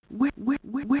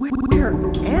Where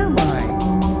am I?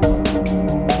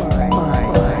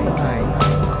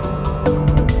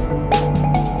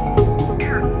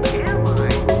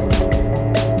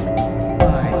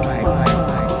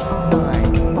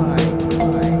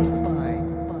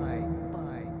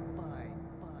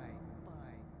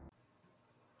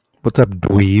 What's up,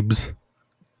 dweebs?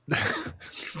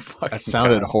 That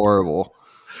sounded horrible.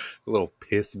 Little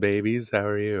piss babies. How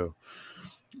are you?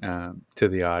 To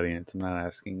the audience, I'm not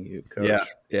asking you, Coach.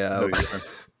 Yeah. I'm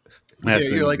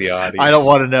asking You're like, the audience. I don't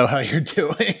want to know how you're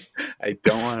doing. I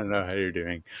don't want to know how you're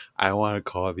doing. I want to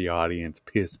call the audience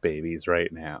piss babies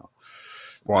right now.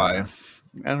 Why?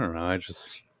 I don't know.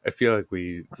 I feel like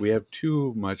we have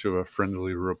too much of a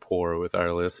friendly rapport with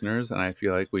our listeners, and I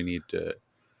feel like we need to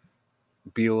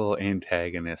be a little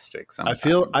antagonistic sometimes.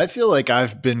 I feel like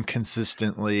I've been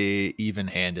consistently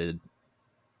even-handed.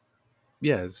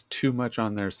 Yeah, it's too much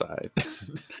on their side.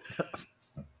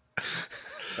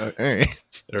 All right.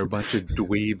 They're a bunch of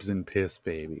dweebs and piss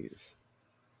babies.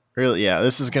 Really? Yeah,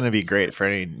 this is going to be great for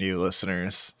any new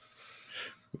listeners.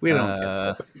 We don't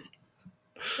get those.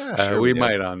 Yeah, we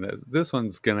might on this. This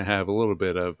one's going to have a little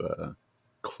bit of a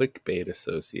clickbait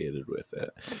associated with it.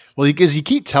 Well, because you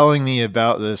keep telling me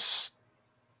about this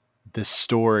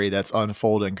story that's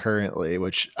unfolding currently,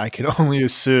 which I can only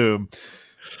assume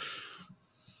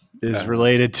is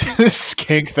related to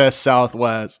Skankfest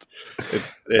Southwest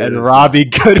and Robbie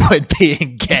Goodwin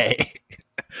being gay.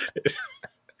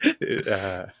 It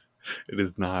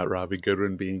is not Robbie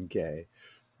Goodwin being gay.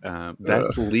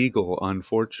 That's legal,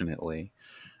 unfortunately.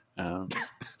 Not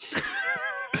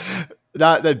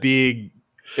that being...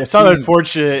 It's not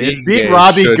unfortunate. Being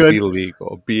Robbie Goodwin... be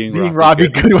legal. Being Robbie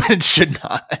Goodwin should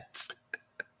not.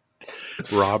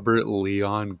 Robert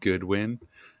Leon Goodwin.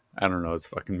 I don't know his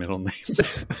fucking middle name.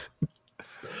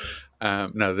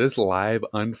 No, this live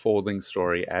unfolding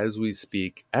story as we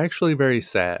speak, actually very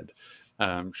sad.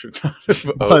 Should not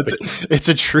have it's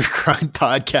a true crime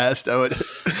podcast.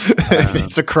 If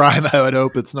it's a crime, I would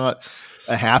hope it's not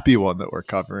a happy one that we're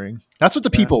covering. That's what the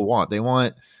people want. They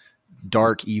want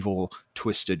dark, evil,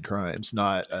 twisted crimes,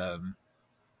 not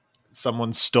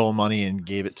someone stole money and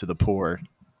gave it to the poor.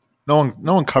 No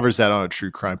one covers that on a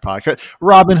true crime podcast.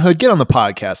 Robin Hood, get on the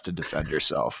podcast to defend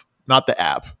yourself, not the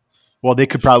app. Well, they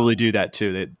could probably do that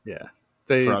too.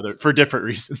 For different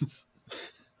reasons.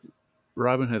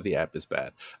 Robin Hood, the app, is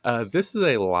bad. This is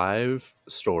a live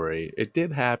story. It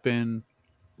did happen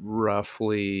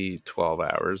roughly 12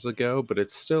 hours ago, but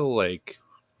it's still like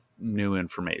new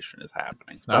information is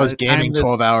happening. I was gaming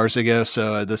 12 hours ago,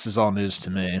 so this is all news to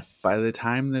me. By the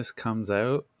time this comes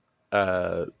out,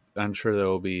 I'm sure there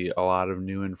will be a lot of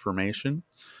new information.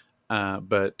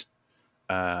 But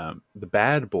the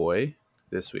bad boy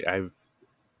this week, I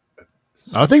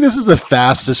don't think this is the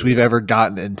fastest we've ever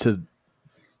gotten into.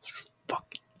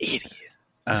 Fucking idiot.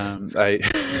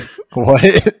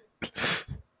 What?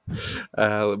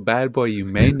 Bad boy, you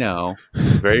may know,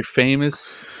 very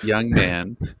famous young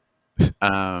man.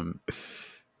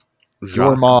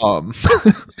 Your mom.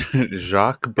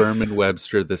 Jacques Berman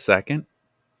Webster II.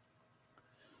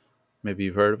 Maybe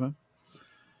you've heard of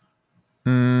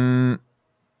him?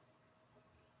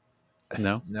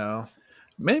 No.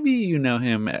 Maybe you know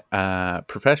him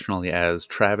professionally as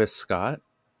Travis Scott.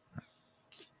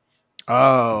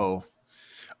 Oh,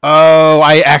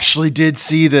 I actually did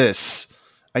see this.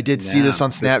 I did see this on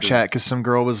Snapchat because some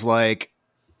girl was like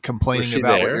complaining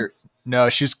about it. No,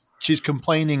 she's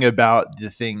complaining about the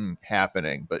thing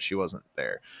happening, but she wasn't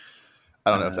there.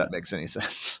 I don't know if that makes any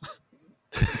sense.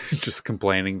 Just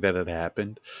complaining that it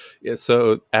happened. Yeah,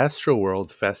 so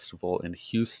Astroworld Festival in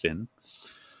Houston.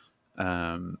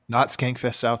 Not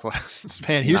Skankfest Southwest.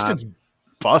 Man, Houston's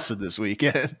busted this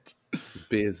weekend.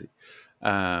 Busy.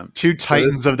 Two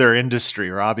titans of their industry,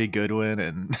 Robbie Goodwin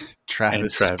and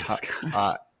Travis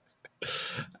Scott.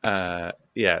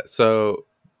 So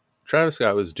Travis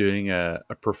Scott was doing a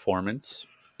performance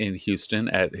in Houston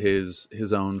at his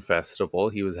own festival.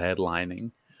 He was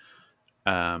headlining.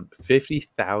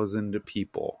 50,000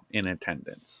 people in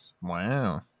attendance.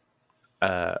 Wow.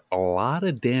 A lot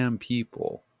of damn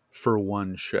people for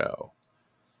one show.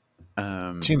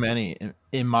 Too many,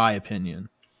 in my opinion.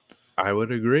 I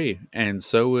would agree. And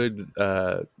so would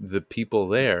the people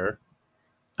there.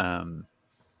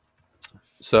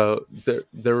 So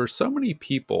there were so many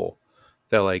people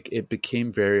that like it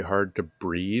became very hard to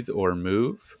breathe or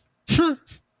move.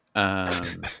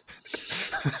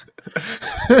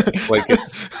 Like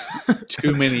it's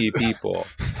too many people.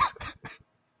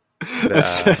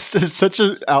 That's just such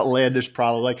an outlandish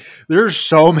problem. Like there's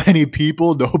so many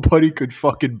people, nobody could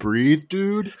fucking breathe,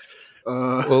 dude.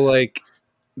 Well, like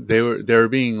they were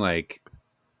being like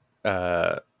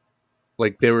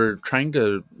like they were trying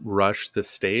to rush the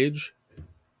stage,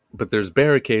 but there's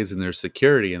barricades and there's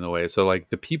security in the way. So like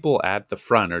the people at the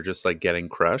front are just like getting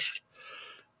crushed.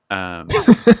 And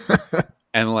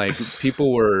like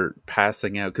people were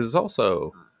passing out because it's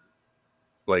also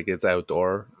like it's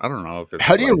outdoor. I don't know if it's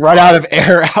How do you like, run out of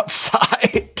air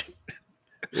outside?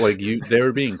 like they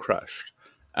were being crushed.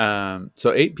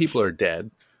 So 8 people are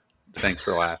dead. Thanks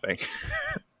for laughing.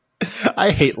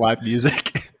 I hate live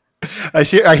music. I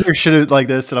hear shit like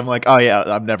this, and I'm like, oh yeah,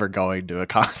 I'm never going to a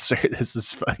concert. This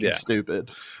is fucking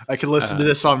stupid. I can listen to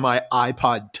this on my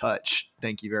iPod Touch.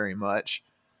 Thank you very much.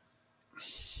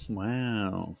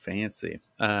 Wow, fancy.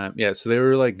 Yeah, so they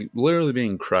were like literally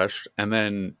being crushed, and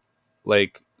then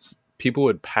like people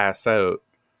would pass out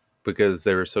because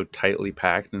they were so tightly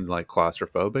packed and like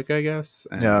claustrophobic, I guess.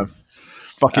 And, yeah.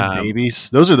 Fucking babies.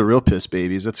 Those are the real piss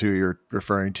babies. That's who you're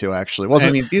referring to, actually.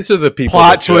 I mean, these are the people.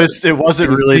 Plot twist, it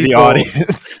wasn't really the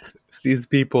audience. These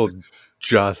people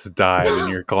just died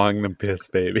and you're calling them piss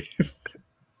babies.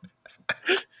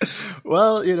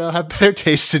 Well, have better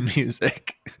taste in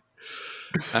music.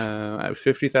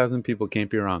 50,000 people can't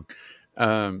be wrong.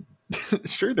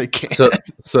 Sure they can.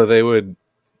 So they would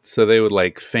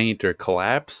like faint or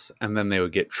collapse, and then they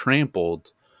would get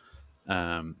trampled.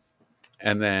 And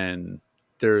then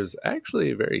there's actually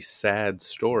a very sad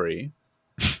story.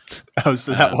 Oh,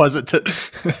 so that wasn't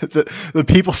the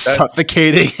people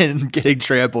suffocating and getting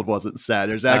trampled wasn't sad.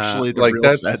 There's actually the real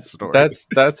sad story.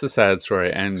 That's a sad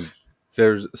story. And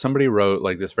there's somebody wrote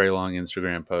like this very long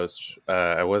Instagram post.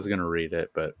 I was going to read it,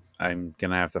 but I'm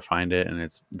going to have to find it, and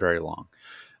it's very long.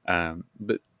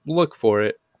 But look for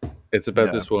it. It's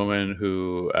about this woman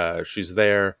who she's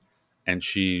there, and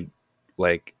she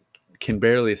like can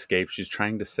barely escape. She's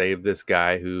trying to save this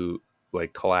guy who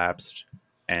like collapsed,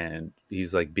 and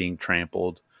he's like being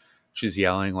trampled. She's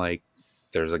yelling like,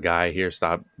 "There's a guy here!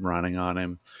 Stop running on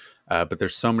him!" But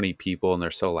there's so many people, and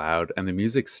they're so loud, and the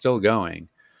music's still going.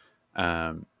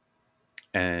 And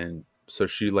so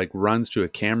she like runs to a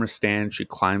camera stand. She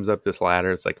climbs up this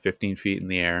ladder. It's like 15 feet in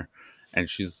the air, and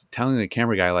she's telling the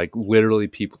camera guy like, literally,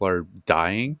 people are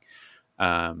dying.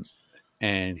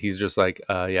 And he's just like,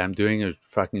 yeah, I'm doing a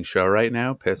fucking show right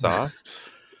now. Piss off.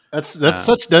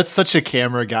 That's such a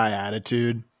camera guy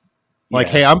attitude. Like,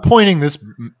 hey, I'm pointing this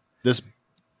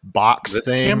box this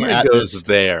thing camera at goes this.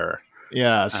 there.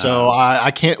 Yeah, so I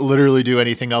can't literally do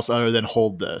anything else other than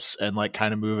hold this and like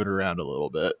kind of move it around a little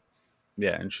bit.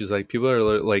 Yeah, and she's like, people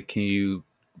are like, can you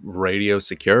radio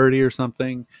security or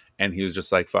something? And he was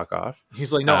just like, fuck off.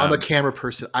 He's like, no, I'm a camera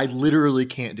person. I literally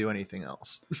can't do anything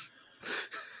else.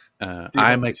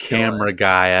 I'm a camera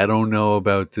guy. I don't know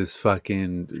about this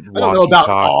fucking I don't know about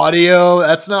audio.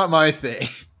 That's not my thing.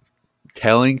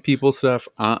 Telling people stuff?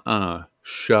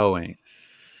 Showing.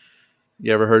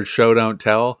 You ever heard show don't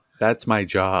tell? That's my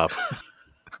job.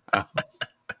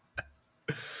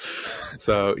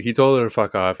 So he told her to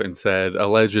fuck off and said,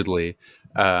 allegedly,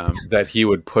 that he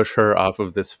would push her off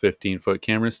of this 15-foot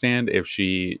camera stand if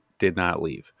she did not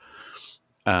leave.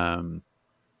 And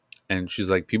she's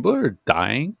like, people are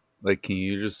dying. Like, can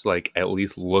you just like at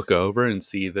least look over and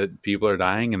see that people are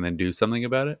dying and then do something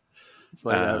about it? It's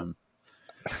like,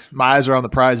 my eyes are on the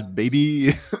prize,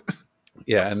 baby.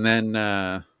 Yeah. And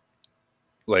then,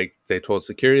 like they told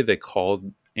security, they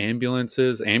called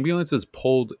ambulances. Ambulances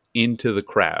pulled into the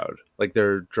crowd. Like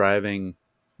they're driving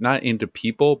not into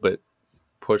people, but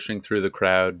pushing through the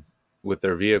crowd with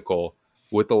their vehicle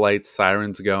with the lights,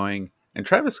 sirens going. And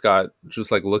Travis Scott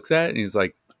just like looks at it and he's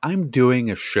like, I'm doing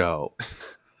a show.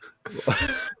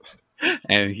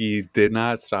 And he did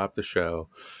not stop the show.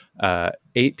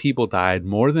 8 people died.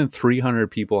 More than 300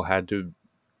 people had to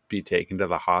be taken to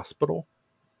the hospital.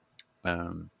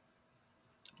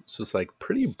 So it's like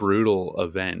pretty brutal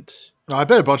event. Oh, I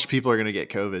bet a bunch of people are going to get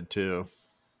COVID too.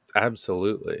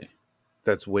 Absolutely.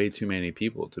 That's way too many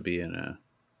people to be in a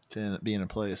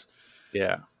place.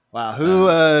 Yeah.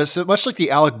 Wow. So much like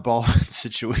the Alec Baldwin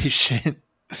situation,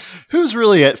 who's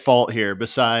really at fault here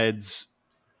besides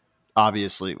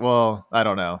obviously, well, I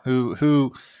don't know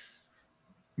who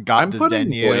got the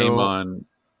venue. I'm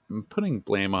putting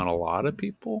blame on a lot of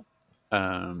people.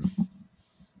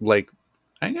 Like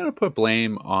I'm going to put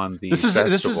blame on the festival.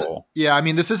 This is, yeah. I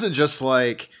mean, this isn't just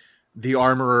like the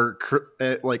Armorer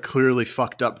like clearly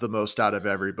fucked up the most out of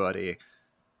everybody,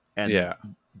 and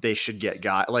they should get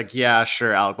got. Like, yeah,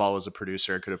 sure, Alec Baldwin was a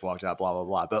producer, could have walked out, blah blah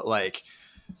blah. But like,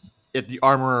 if the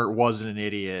Armorer wasn't an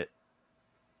idiot,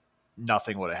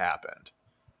 nothing would have happened.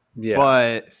 Yeah,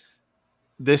 but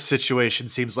this situation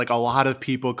seems like a lot of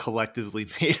people collectively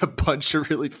made a bunch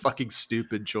of really fucking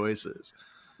stupid choices.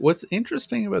 What's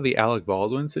interesting about the Alec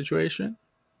Baldwin situation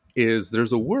is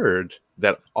there's a word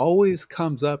that always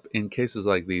comes up in cases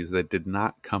like these that did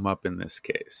not come up in this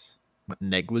case.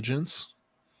 Negligence.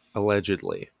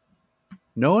 Allegedly.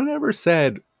 No one ever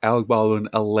said Alec Baldwin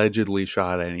allegedly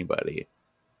shot anybody.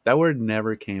 That word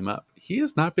never came up. He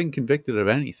has not been convicted of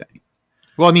anything.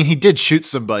 Well, I mean, he did shoot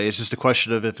somebody. It's just a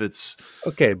question of if it's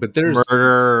okay, but there's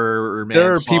murder or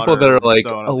there are people that are like,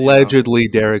 so on, allegedly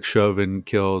Derek Chauvin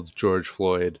killed George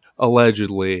Floyd.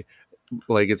 Allegedly,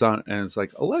 like it's on, and it's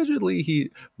like allegedly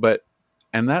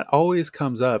and that always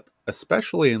comes up,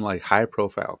 especially in like high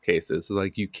profile cases.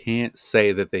 Like you can't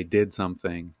say that they did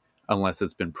something unless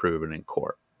it's been proven in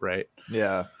court, right?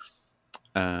 Yeah.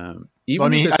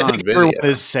 Even if it's I on think video, everyone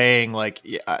is saying like,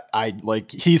 yeah, I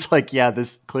like he's like, yeah,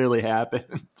 this clearly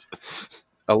happened.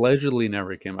 Allegedly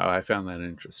never came out. I found that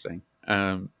interesting.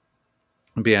 But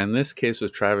yeah, in this case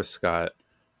with Travis Scott,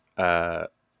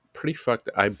 pretty fucked.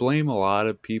 I blame a lot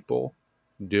of people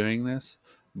doing this,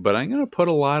 but I'm gonna put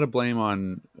a lot of blame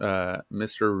on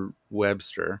Mr.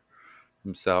 Webster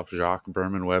himself, Jacques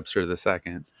Berman Webster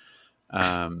II.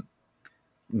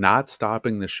 Not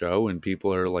stopping the show when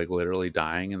people are like literally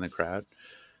dying in the crowd.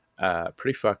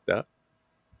 Pretty fucked up.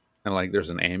 And like there's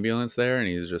an ambulance there and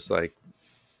he's just like,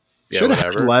 yeah, should have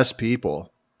whatever. Less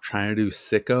people. Trying to do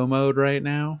sicko mode right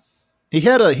now. He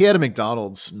had a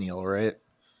McDonald's meal, right?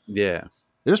 Yeah.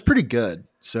 It was pretty good.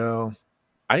 So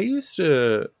I used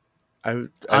to I've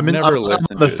I'm never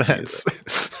listened on to the his fence.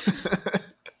 music.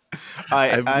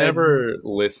 I've never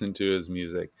listened to his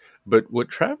music. But what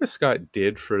Travis Scott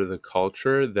did for the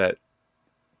culture that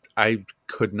I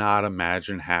could not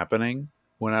imagine happening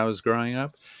when I was growing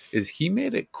up is he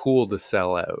made it cool to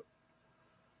sell out.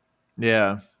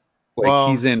 Yeah. Like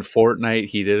he's in Fortnite.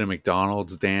 He did a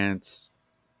McDonald's dance.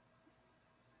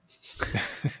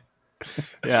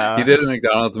 Yeah. He did a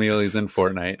McDonald's meal. He's in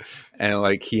Fortnite. And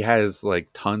like he has like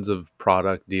tons of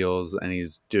product deals and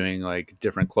he's doing like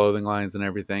different clothing lines and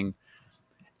everything.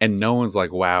 And no one's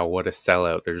like, wow, what a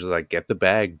sellout. They're just like, get the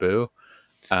bag, boo.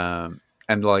 And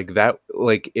like that,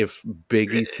 like if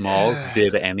Biggie Smalls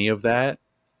did any of that,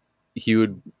 he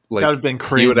would like, that would have been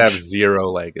cringe. He would have zero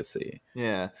legacy.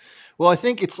 Yeah. Well, I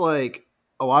think it's like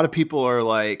a lot of people are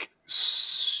like,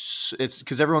 it's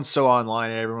because everyone's so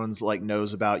online and everyone's like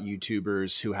knows about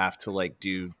YouTubers who have to like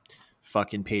do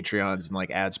fucking Patreons and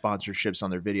like ad sponsorships on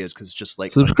their videos because it's just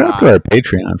like subscribe to our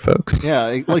Patreon, folks.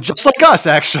 Yeah, like just like us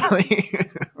actually.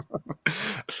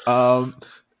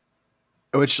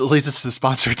 Which leads us to the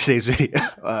sponsor of today's video.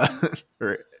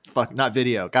 Or fuck, not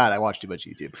video. God, I watch too much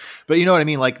YouTube. But you know what I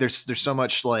mean? Like there's so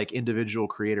much like individual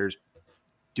creators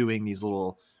doing these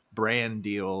little brand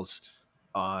deals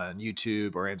on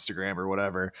YouTube or Instagram or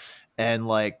whatever. And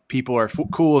like people are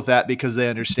cool with that because they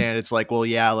understand it's like, well,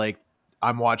 yeah, like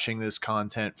I'm watching this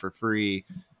content for free.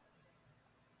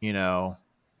 You know,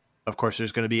 of course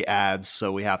there's going to be ads.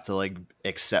 So we have to like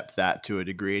accept that to a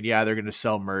degree. And yeah, they're going to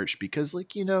sell merch because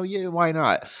like, you know, yeah, why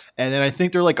not? And then I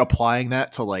think they're like applying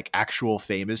that to like actual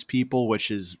famous people,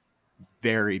 which is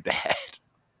very bad.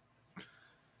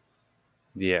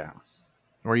 Yeah.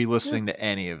 Were you listening to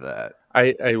any of that?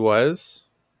 I was,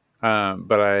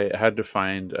 but I had to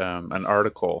find an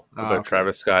article about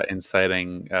Travis Scott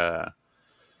inciting.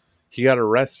 He got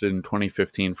arrested in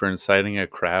 2015 for inciting a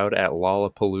crowd at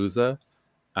Lollapalooza,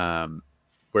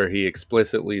 where he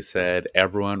explicitly said,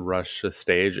 "Everyone rush the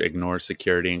stage, ignore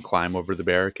security, and climb over the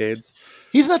barricades."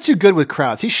 He's not too good with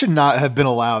crowds. He should not have been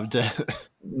allowed to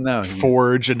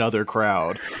forge another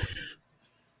crowd.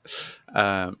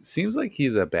 Seems like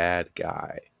he's a bad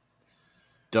guy.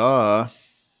 Duh.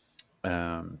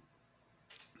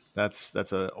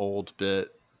 That's an old bit.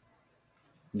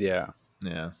 Yeah.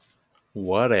 Yeah.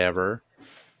 Whatever.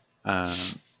 That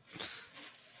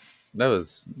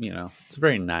was, you know, it's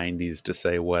very 90s to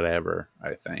say whatever,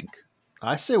 I think.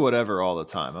 I say whatever all the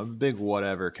time. I'm a big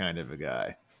whatever kind of a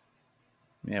guy.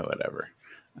 Yeah, whatever.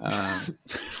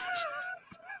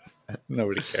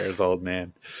 Nobody cares, old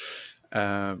man.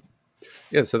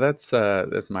 Yeah, so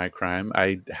that's my crime.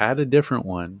 I had a different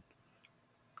one.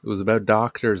 It was about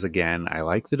doctors again. I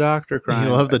like the doctor crime.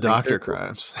 You love the doctor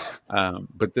crimes.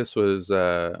 But this was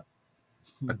a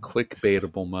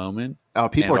clickbaitable moment. Oh,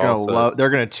 people are going to love. They're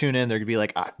going to tune in. They're going to be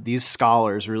like, these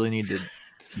scholars really need to.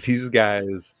 These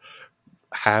guys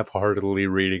half-heartedly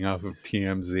reading off of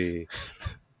TMZ.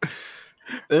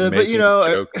 But you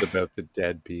know, jokes about the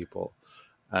dead people.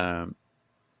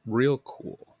 Real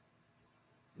cool.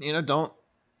 You know,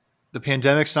 the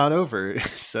pandemic's not over,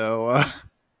 so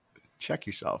check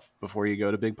yourself before you go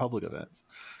to big public events.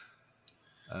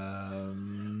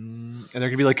 And they're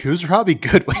gonna be like, "Who's Robbie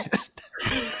Goodwin?"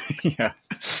 Yeah.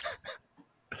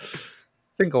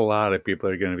 think a lot of people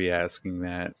are going to be asking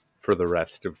that for the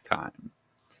rest of time.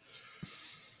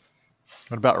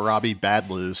 What about Robbie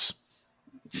Badloose?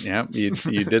 Yep, you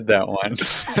did that one.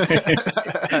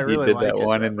 I really you did like that it,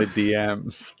 one though. in the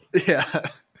DMs. Yeah.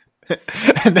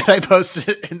 And then I posted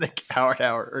it in the Coward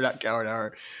Hour, or not Coward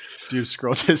Hour, Doom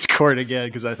Scroll Discord again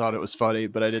because I thought it was funny,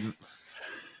 but I didn't.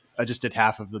 I just did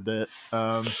half of the bit.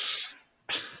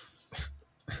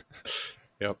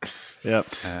 Yep. Yep.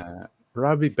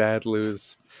 Robbie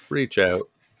Badloose, reach out.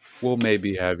 We'll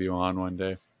maybe have you on one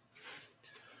day.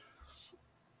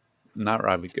 Not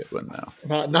Robbie Goodwin,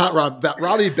 though. Not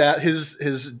Robbie Bat.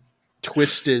 His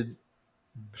twisted,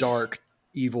 dark,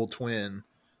 evil twin.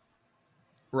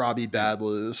 Robbie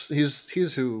Badloose.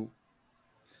 He's who.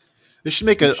 They should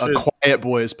make a Quiet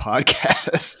Boys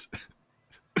podcast.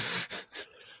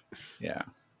 Yeah.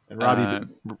 And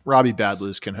Robbie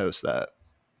Badloose can host that.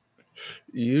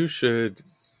 You should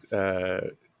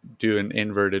do an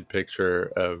inverted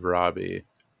picture of Robbie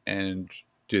and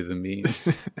do the meme.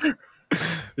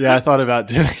 Yeah, I thought about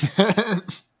doing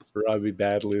it. Robbie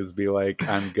Badloose be like,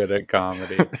 I'm good at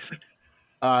comedy.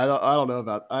 I don't know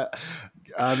about.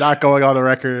 I'm not going on the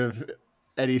record of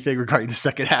anything regarding the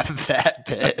second half of that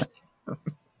bit.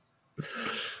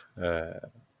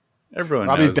 Everyone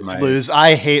Robbie knows Badloose.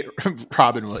 I hate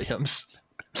Robin Williams.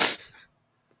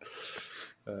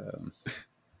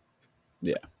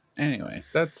 Yeah. Anyway,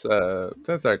 that's our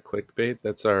clickbait.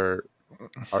 That's our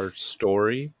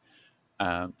story.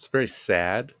 It's very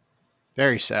sad.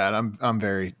 Very sad. I'm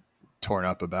very torn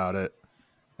up about it.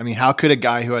 I mean, how could a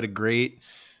guy who had a great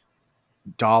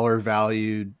dollar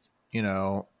valued,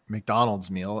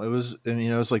 McDonald's meal? It was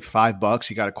like $5.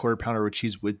 You got a quarter pounder with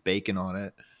cheese with bacon on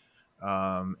it,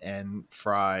 and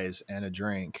fries and a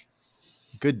drink.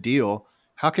 Good deal.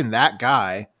 How can that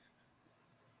guy,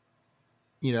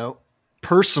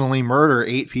 personally murder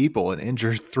 8 people and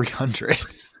injure 300?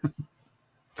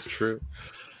 It's true.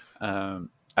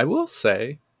 I will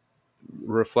say,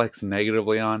 reflects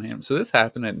negatively on him. So this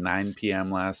happened at 9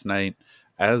 p.m. last night.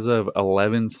 As of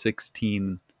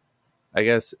 11:16, I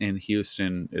guess in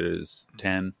Houston it is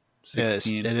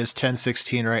 10:16. It is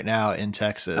 10:16 right now in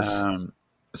Texas.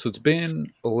 So it's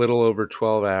been a little over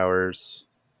 12 hours.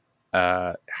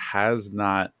 Has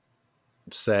not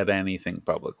said anything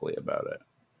publicly about it.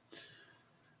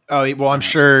 Oh, well, I'm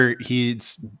sure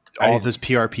all of his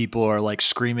PR people are like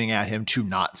screaming at him to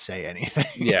not say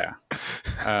anything. Yeah.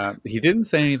 He didn't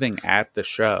say anything at the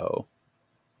show.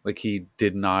 Like, he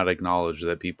did not acknowledge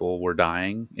that people were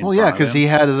dying. Well, yeah, because he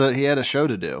had a show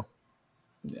to do.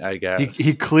 I guess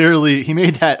he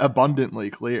made that abundantly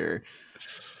clear.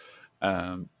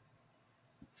 Yeah.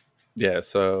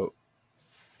 So,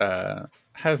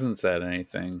 hasn't said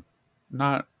anything.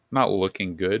 Not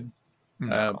looking good.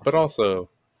 No. But also,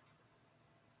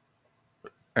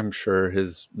 I'm sure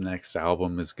his next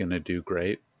album is going to do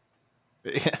great.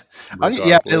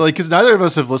 Yeah, because neither of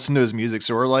us have listened to his music,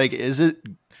 so we're like, is it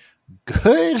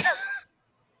good?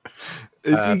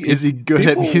 Is he good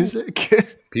at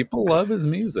music? People love his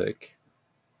music.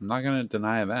 I'm not going to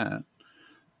deny that.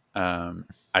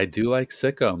 I do like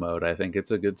Sicko Mode. I think it's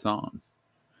a good song.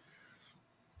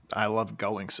 I love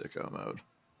Going Sicko Mode.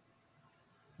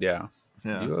 Yeah.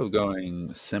 You love Going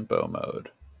Simpo Mode.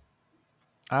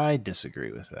 I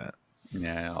disagree with that.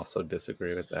 Yeah, I also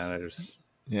disagree with that.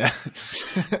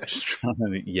 Just trying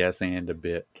to yes and a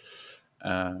bit.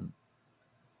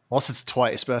 Unless it's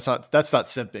twice, but that's not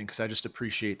simping because I just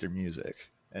appreciate their music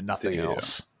and nothing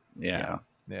else. Yeah.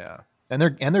 And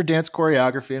their dance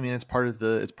choreography. I mean, it's part of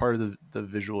the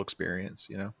visual experience.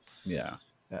 Yeah.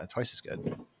 Twice is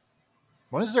good.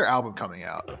 When is their album coming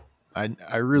out?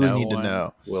 I really need to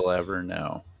know. We'll ever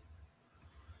know.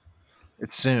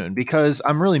 It's soon because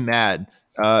I'm really mad.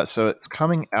 So it's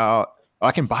coming out. Oh,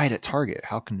 I can buy it at Target.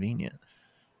 How convenient.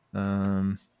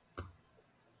 When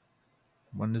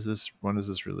does this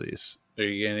release? Are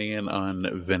you getting it on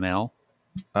vinyl?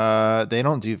 They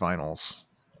don't do vinyls.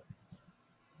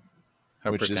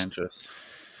 How pretentious.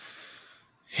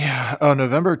 Yeah. Oh,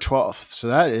 November 12th. So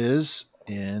that is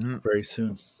in very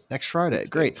soon. Next Friday.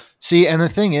 Great. See, and the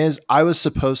thing is, I was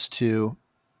supposed to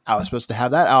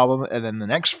have that album, and then the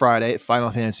next Friday, Final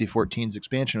Fantasy XIV's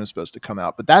expansion was supposed to come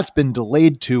out, but that's been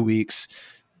delayed 2 weeks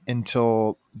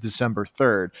until December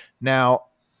 3rd. Now,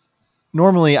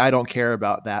 normally I don't care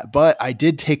about that, but I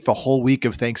did take the whole week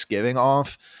of Thanksgiving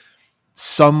off,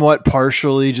 somewhat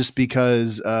partially just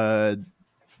because I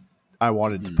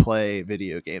wanted to play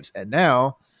video games, and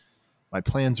now my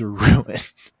plans are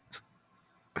ruined.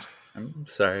 I'm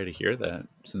sorry to hear that,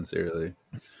 sincerely.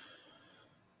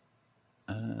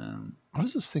 What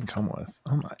does this thing come with?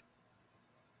 Oh my!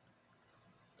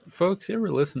 Folks, you ever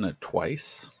listen to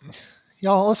Twice?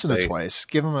 Y'all listen to They- Twice.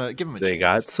 Give them a They chance.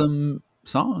 got some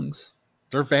songs.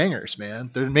 They're bangers, man.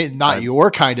 They're not I'm-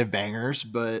 your kind of bangers,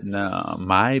 but No,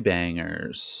 my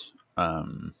bangers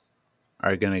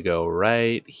are going to go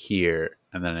right here,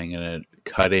 and then I'm going to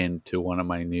cut into one of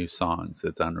my new songs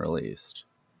that's unreleased.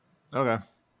 okay.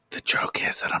 The joke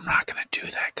is that I'm not going to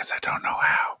do that because I don't know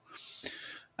how.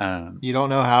 You don't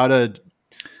know how to.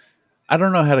 I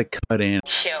don't know how to cut in.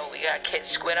 Yo, we got Kid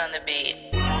Squid on the beat.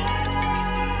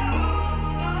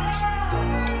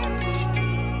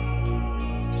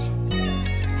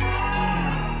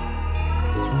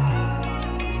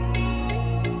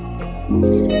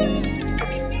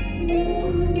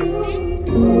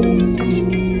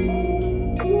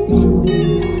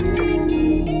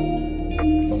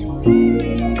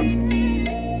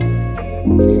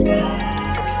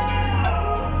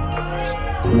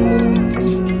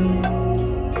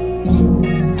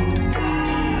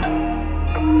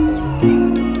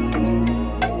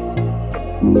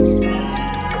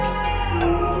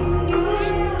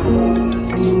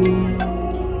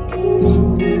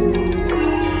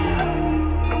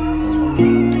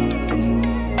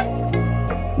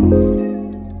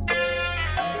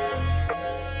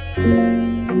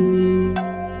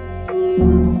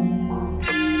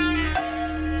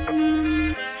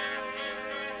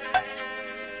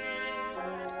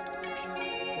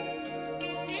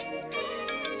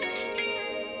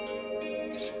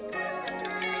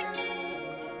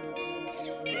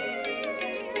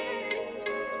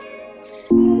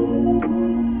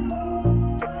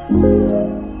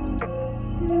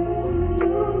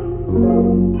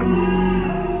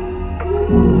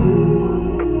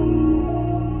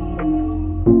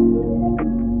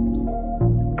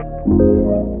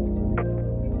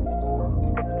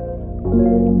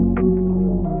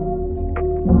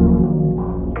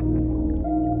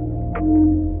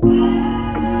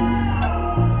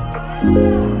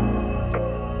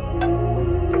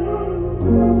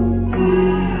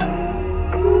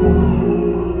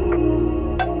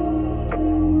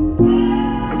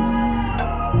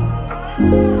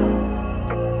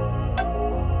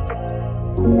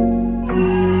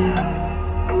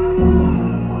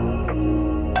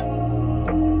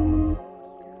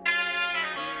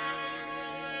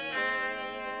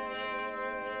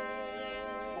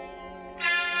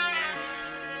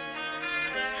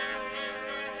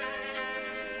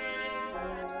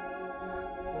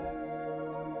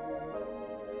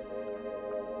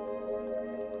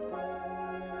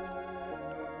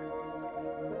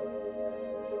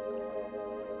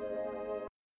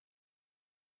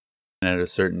 At a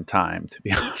certain time, to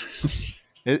be honest.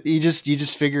 You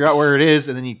just figure out where it is,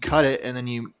 and then you cut it, and then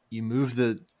you move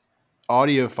the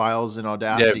audio files in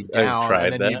Audacity down. I've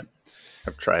tried and then that.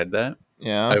 I've tried that.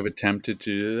 Yeah. I've attempted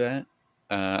to do that.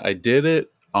 I did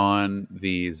it on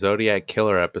the Zodiac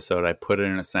Killer episode. I put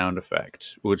in a sound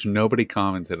effect, which nobody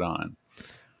commented on.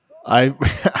 I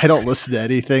don't listen to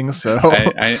anything, so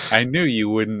I knew you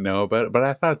wouldn't know about it, but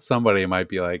I thought somebody might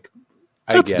be like,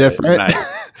 I that's get different. it.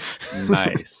 Nice.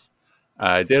 Nice.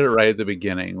 I did it right at the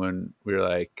beginning when we were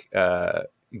like,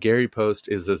 Gary Post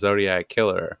is the Zodiac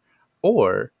Killer,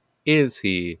 or is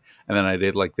he? And then I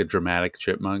did like the dramatic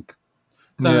chipmunk.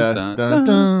 Dun, Yeah. dun, Dun, dun.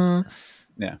 dun.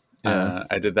 Yeah. Yeah.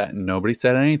 I did that and nobody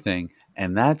said anything.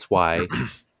 And that's why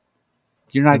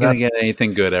you're not And going to that's- get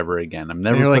anything good ever again. I'm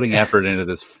never you're like- putting effort into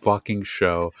this fucking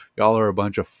show. Y'all are a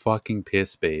bunch of fucking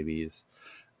piss babies.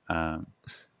 I'm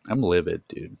livid,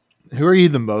 dude. Who are you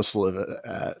the most livid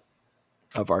at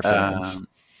of our fans?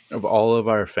 Of all of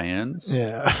our fans,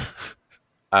 Yeah.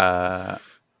 I'm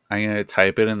going to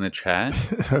type it in the chat.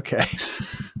 Okay.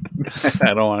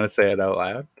 I don't want to say it out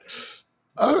loud.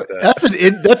 Oh,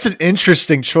 that's an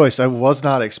interesting choice. I was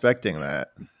not expecting that.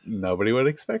 Nobody would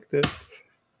expect it.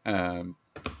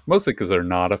 Mostly because they're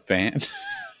not a fan.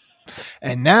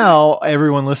 And now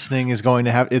everyone listening is going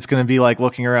to it's going to be like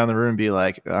looking around the room and be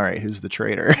like, all right, who's the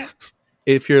traitor?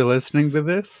 If you're listening to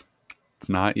this, it's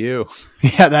not you.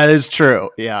 Yeah, that is true.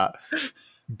 Yeah.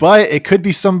 But it could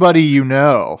be somebody you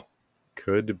know.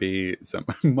 Could be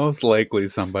most likely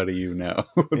somebody you know.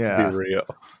 Let's Yeah. be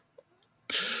real.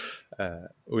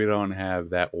 We don't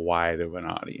have that wide of an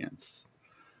audience.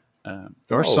 They're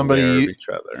Or all somebody aware of you- each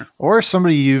other. Or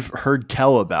somebody you've heard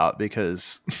tell about,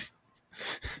 because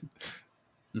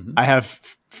Mhm. I have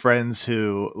friends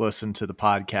who listen to the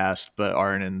podcast but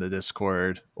aren't in the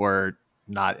Discord, or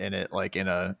not in it like in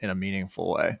a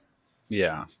meaningful way.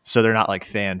 Yeah. So they're not like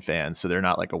fans, so they're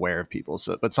not like aware of people.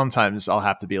 So but sometimes I'll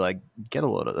have to be like, get a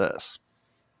load of this.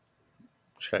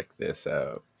 Check this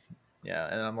out. Yeah,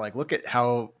 and I'm like, look at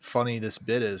how funny this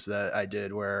bit is that I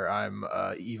did where I'm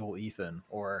evil Ethan,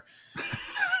 or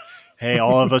hey,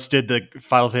 all of us did the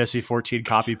Final Fantasy 14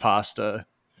 copy pasta.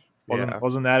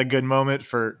 Wasn't that a good moment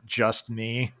for just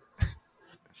me?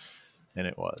 And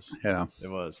it was. Yeah. It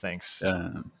was. Thanks.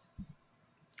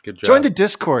 Good job. Join the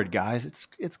Discord, guys.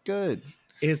 It's good.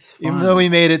 It's fun. Even though we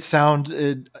made it sound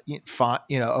fine,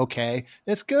 okay,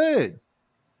 it's good.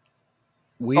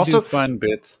 We also do fun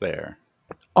bits there.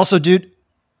 Also, dude,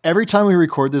 every time we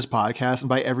record this podcast, and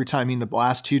by every time I mean the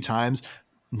last 2 times,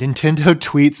 Nintendo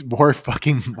tweets more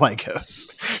fucking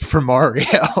Legos for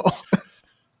Mario.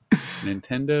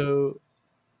 Nintendo.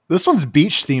 This one's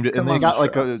beach themed, and they got the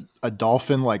like show. a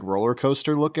dolphin like roller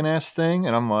coaster looking ass thing,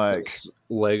 and I'm like, Does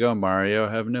Lego Mario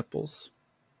have nipples?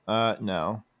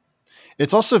 no.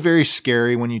 It's also very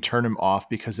scary when you turn him off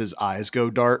because his eyes go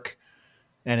dark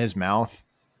and his mouth,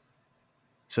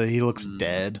 so he looks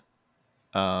dead.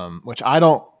 Which I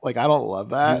don't like. I don't love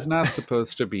that. He's not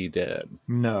supposed to be dead.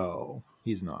 No,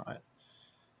 he's not.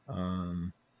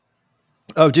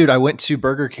 Oh, dude, I went to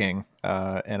Burger King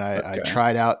and I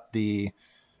tried out the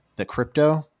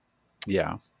crypto.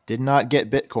 Yeah. Did not get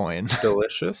Bitcoin.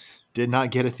 Delicious. Did not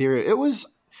get Ethereum.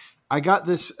 I got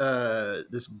this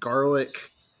this garlic,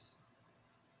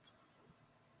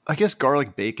 I guess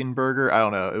garlic bacon burger. I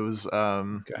don't know. It was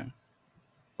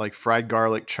like fried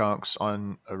garlic chunks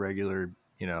on a regular,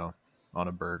 on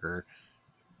a burger,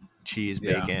 cheese,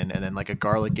 bacon, and then like a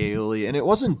garlic aioli. And it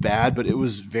wasn't bad, but it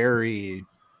was a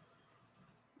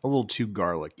little too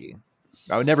garlicky.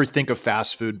 I would never think a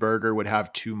fast food burger would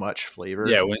have too much flavor.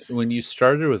 Yeah, when you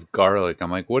started with garlic,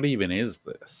 I'm like, what even is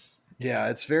this? Yeah,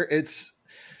 it's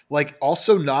like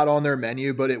also not on their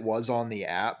menu, but it was on the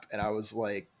app. And I was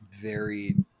like,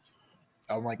 I'm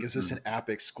like, is this an app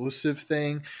exclusive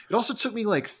thing? It also took me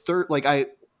like I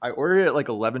ordered it at like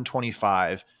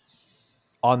 11:25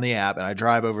 on the app, and I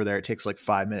drive over there. It takes like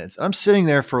 5 minutes. And I'm sitting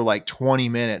there for like 20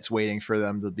 minutes waiting for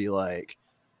them to be like,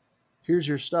 here's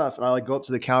your stuff. And I like go up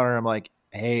to the counter and I'm like,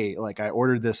 hey, like I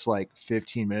ordered this like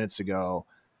 15 minutes ago.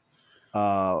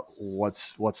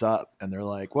 What's up? And they're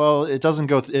like, well, it doesn't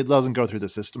go through the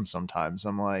system sometimes.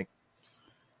 I'm like,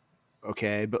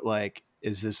 okay, but like,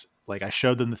 is this like, I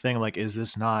showed them the thing. I'm like, is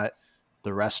this not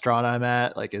the restaurant I'm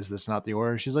at? Like, is this not the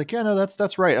order? She's like, yeah, no,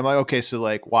 that's right. I'm like, okay, so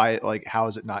like, why, like, how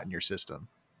is it not in your system?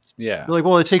 Yeah. They're like,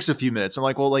 well, it takes a few minutes. I'm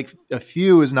like, well, like a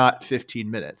few is not 15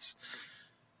 minutes.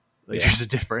 Like, there's a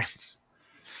difference.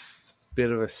 It's a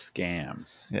bit of a scam.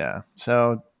 Yeah.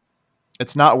 So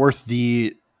it's not worth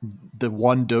the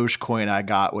 1 Dogecoin I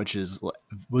got, which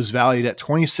was valued at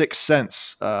 26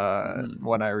 cents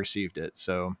when I received it.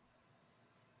 So,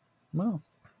 well,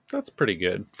 that's pretty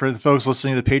good. For the folks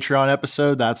listening to the Patreon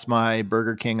episode, that's my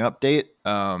Burger King update.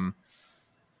 Now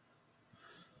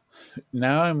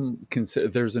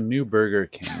there's a new Burger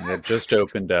King that just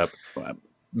opened up.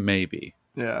 Maybe.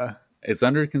 Yeah. It's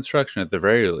under construction at the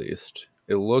very least.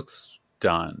 It looks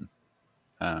done.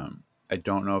 I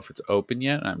don't know if it's open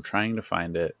yet. I'm trying to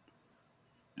find it.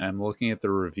 I'm looking at the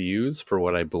reviews for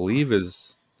what I believe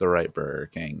is the right Burger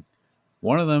King.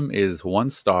 One of them is 1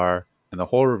 star, and the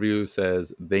whole review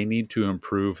says they need to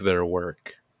improve their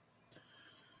work.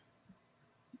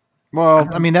 Well,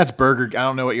 I mean, that's Burger. I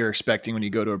don't know what you're expecting when you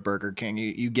go to a Burger King.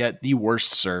 You get the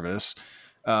worst service.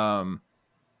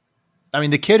 I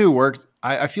mean, the kid who worked,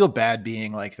 I feel bad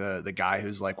being like the guy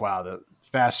who's like, wow, the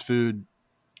fast food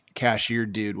cashier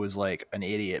dude was like an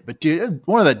idiot. But dude,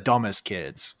 one of the dumbest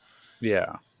kids.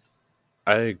 Yeah,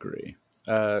 I agree.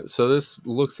 So this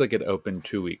looks like it opened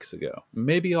 2 weeks ago.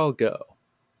 Maybe I'll go.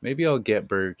 Maybe I'll get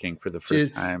Burger King for the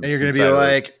first time. And you're going to be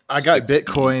like, I got 16.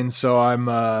 Bitcoin, so I'm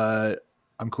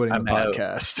quitting the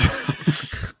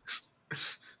podcast.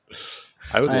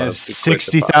 I would love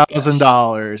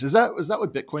 $60,000. Is that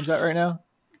what Bitcoin's at right now?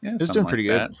 Yeah, it's doing pretty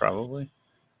good. Probably.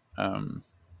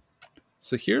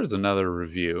 So here's another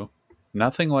review.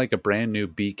 Nothing like a brand new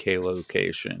BK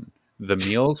location. The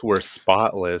meals were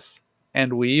spotless,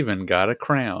 and we even got a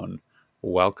crown.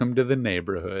 Welcome to the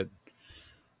neighborhood.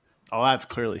 Oh, that's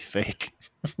clearly fake.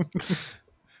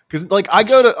 Because like I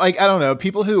go to like I don't know,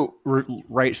 people who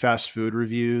write fast food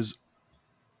reviews.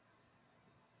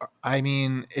 I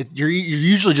mean, you're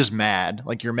usually just mad.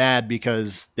 Like you're mad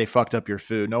because they fucked up your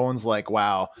food. No one's like,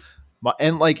 wow.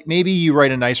 And like maybe you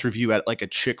write a nice review at like a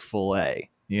Chick-fil-A,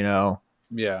 Yeah.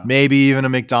 Maybe even a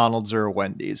McDonald's or a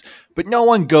Wendy's. But no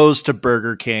one goes to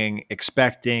Burger King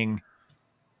expecting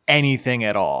anything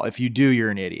at all. If you do,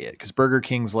 you're an idiot, because Burger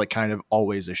King's like kind of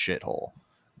always a shithole.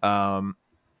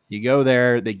 You go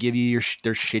there, they give you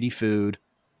their shitty food,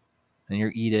 and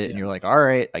you eat it, and you're like, all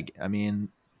right. I mean,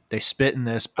 they spit in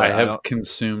this, but I have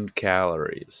consumed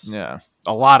calories. yeah,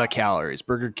 a lot of calories.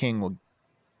 Burger King will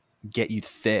get you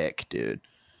thick, dude.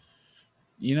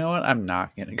 You know what? I'm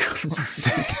not going to go to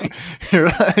Burger King.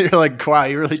 You're like, wow,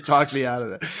 you really talked me out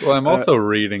of it. Well, I'm also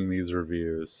reading these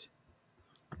reviews.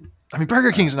 I mean,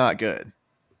 Burger King's not good.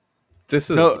 This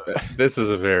is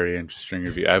a very interesting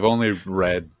review. I've only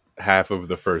read half of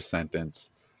the first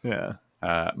sentence. Yeah.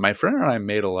 My friend and I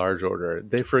made a large order.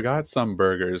 They forgot some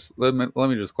burgers. Let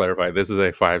me just clarify. This is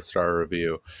a 5-star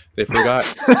review. They forgot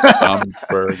some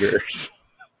burgers.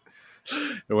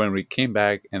 When we came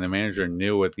back and the manager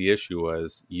knew what the issue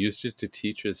was, used it to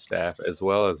teach his staff as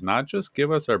well as not just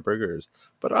give us our burgers,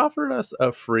 but offered us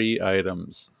a free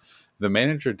items. The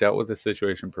manager dealt with the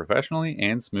situation professionally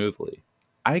and smoothly.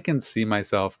 I can see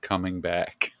myself coming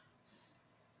back.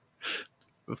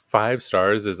 5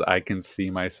 stars is I can see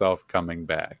myself coming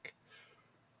back.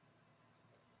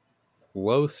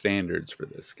 Low standards for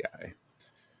this guy.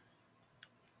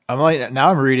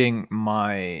 I'm reading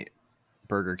my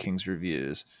Burger King's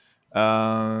reviews.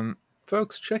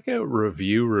 Folks, check out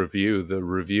Review, the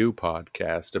review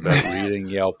podcast about reading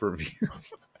Yelp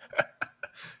reviews.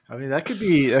 I mean, that could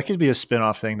be a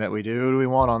spin-off thing that we do. Who do we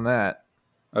want on that?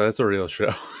 Oh, that's a real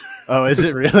show. Oh, is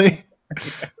it really?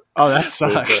 Oh, that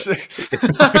sucks. I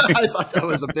thought that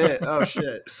was a bit. Oh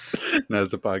shit. No,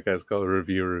 it's a podcast called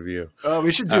Review. Oh,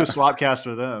 we should do a swap cast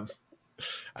with them.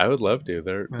 I would love to.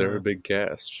 They're a big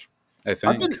cast. I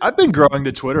think. I've been growing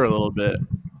the Twitter a little bit.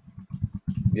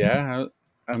 Yeah.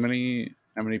 How many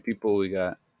people we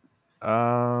got?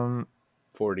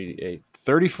 48.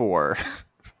 34.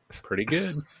 Pretty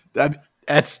good.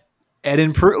 That's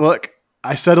look,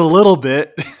 I said a little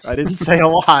bit. I didn't say a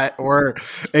lot or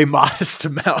a modest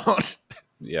amount.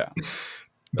 Yeah.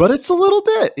 But it's a little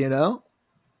bit, you know?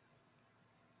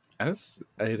 It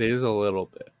is a little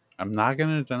bit. I'm not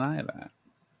going to deny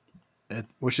that.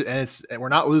 We're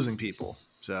not losing people.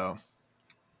 So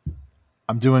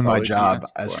I'm doing my job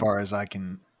as far as I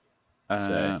can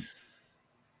say.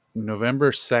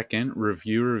 November 2nd,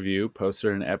 Review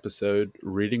posted an episode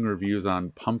reading reviews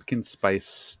on pumpkin spice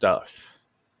stuff.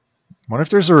 Wonder if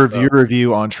there's a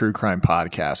review on True Crime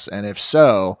Podcasts, and if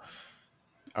so,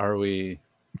 can we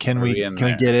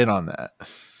get in on that?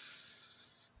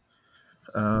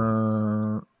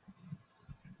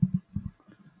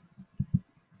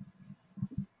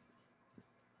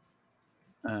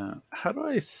 How do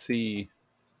I see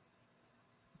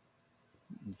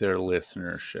their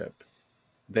listenership?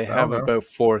 They have about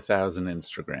 4,000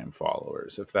 Instagram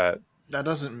followers. If that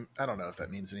doesn't, I don't know if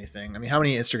that means anything. I mean, how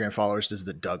many Instagram followers does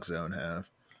the Doug Zone have?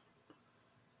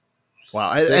 Wow,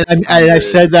 I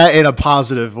said that in a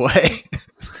positive way.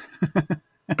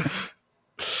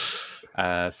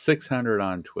 600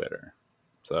 on Twitter.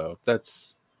 So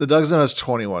that's the Doug Zone has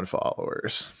 21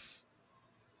 followers.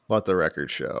 Let the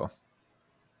record show.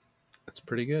 That's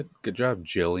pretty good. Good job,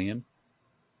 Jillian.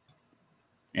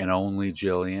 And only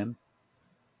Jillian.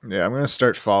 Yeah, I'm going to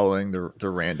start following the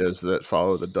randos that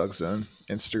follow the Doug Zone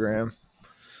Instagram.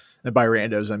 And by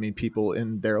randos, I mean people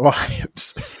in their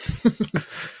lives.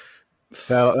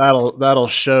 That'll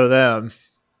show them.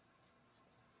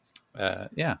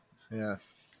 Yeah.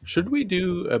 Should we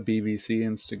do a BBC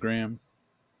Instagram?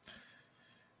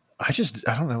 I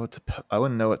don't know I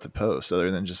wouldn't know what to post other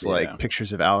than just like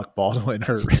pictures of Alec Baldwin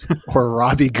or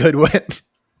Robbie Goodwin.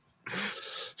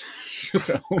 Just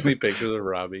only pictures of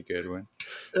Robbie Goodwin.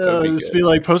 Just be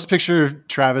like, post a picture of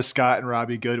Travis Scott and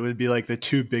Robbie Goodwin, be like the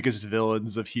two biggest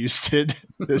villains of Houston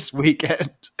this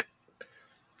weekend.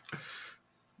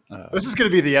 This is going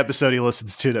to be the episode he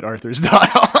listens to that Arthur's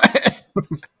not on.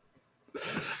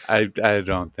 I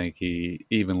don't think he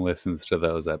even listens to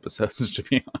those episodes, to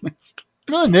be honest.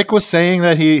 No, Nick was saying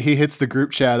that he hits the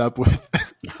group chat up with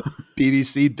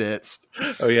BBC bits.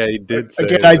 Oh yeah, he did say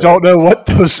Again, that. I don't know what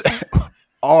those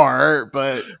are,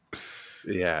 but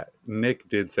yeah, Nick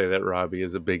did say that Robbie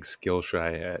is a big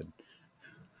skill-shy head.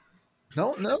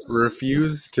 No.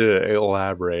 Refuse to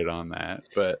elaborate on that,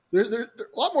 but there are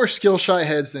a lot more skill-shy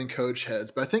heads than coach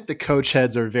heads, but I think the coach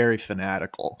heads are very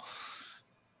fanatical.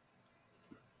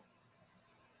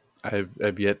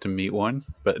 I've yet to meet one,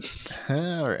 but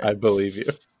all right. I believe you.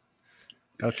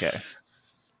 Okay.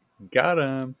 Got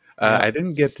him. I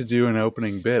didn't get to do an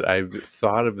opening bit. I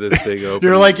thought of this big opening.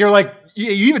 You're like,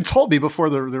 you even told me before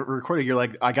the recording, you're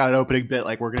like, I got an opening bit.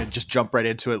 Like, we're going to just jump right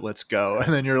into it. Let's go.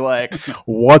 And then you're like,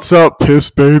 what's up, piss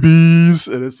babies?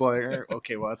 And it's like,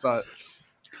 okay, well, that's not.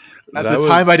 At the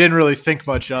time, I didn't really think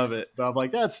much of it, but I'm like,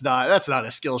 that's not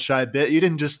a skill shy bit. You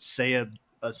didn't just say a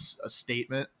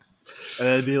statement and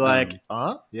then be like,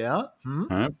 yeah,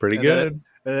 pretty good.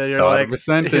 And then Thought of a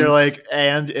sentence. you're like,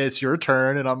 and it's your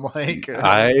turn, and I'm like,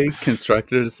 I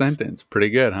constructed a sentence. Pretty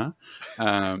good, huh?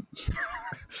 I'm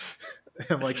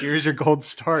like, here's your gold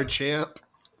star, champ.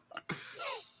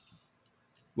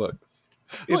 Look,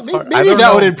 Look, hard. I maybe don't that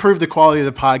know. would improve the quality of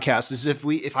the podcast. Is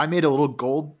if I made a little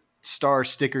gold star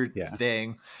sticker Yeah.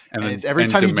 thing, and then- it's every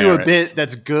and time you do a demerits. bit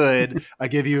that's good, I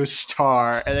give you a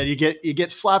star, and then you get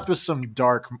slapped with some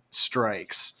dark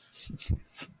strikes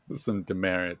Some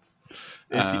demerits.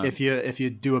 if you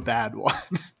do a bad one.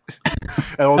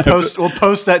 And we'll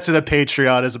post that to the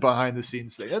Patreon as a behind the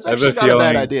scenes thing. That's I have a actually not a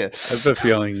bad feeling- idea. I have a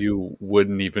feeling you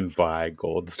wouldn't even buy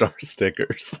gold star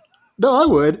stickers. No, I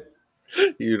would.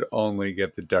 You'd only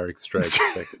get the dark stripe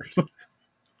stickers.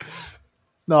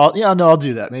 No, I'll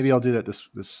do that. Maybe I'll do that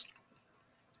this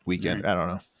weekend. Right. I don't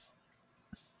know.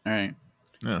 All right.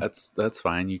 Yeah. That's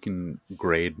fine. You can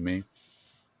grade me.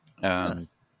 I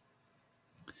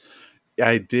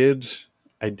did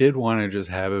want to just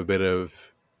have a bit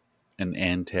of an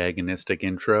antagonistic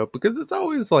intro because it's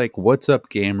always like, "What's up,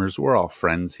 gamers? We're all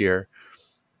friends here."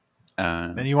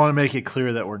 And you want to make it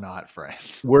clear that we're not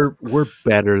friends. We're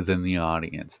better than the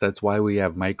audience. That's why we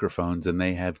have microphones and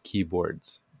they have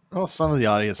keyboards. Well, some of the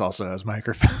audience also has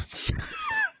microphones.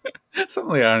 Some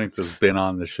of the audience has been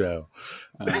on the show.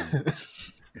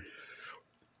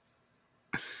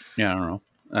 Yeah, I don't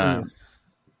know.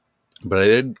 But I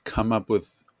did come up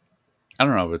with, I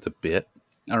don't know if it's a bit.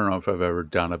 I don't know if I've ever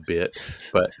done a bit,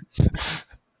 but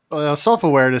Well,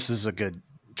 self-awareness is a good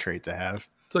trait to have.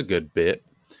 it's a good bit.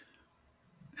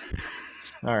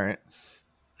 All right.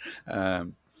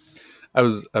 I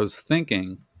was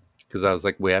thinking, because I was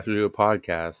like, we have to do a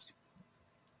podcast,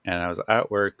 and I was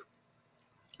at work.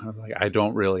 I was like, I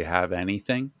don't really have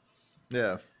anything.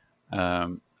 Yeah.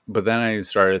 But then I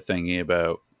started thinking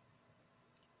about,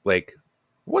 like,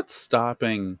 what's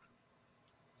stopping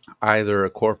either a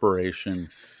corporation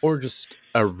or just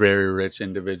a very rich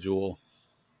individual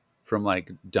from,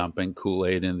 like, dumping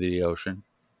Kool-Aid into the ocean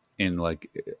in, like,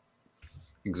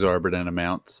 exorbitant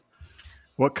amounts.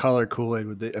 What color Kool-Aid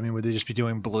would they? I mean, would they just be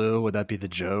doing blue? Would that be the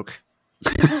joke?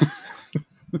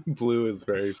 Blue is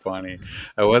very funny.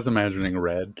 I was imagining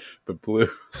red, but blue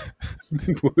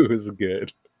blue is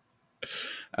good.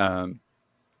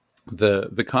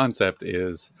 The concept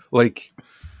is, like,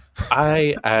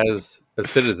 I, as a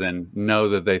citizen, know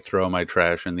that they throw my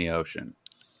trash in the ocean.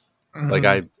 Like,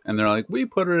 and they're like, we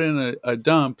put it in a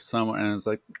dump somewhere, and it's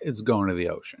like, it's going to the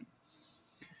ocean.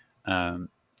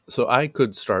 So I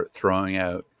could start throwing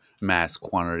out mass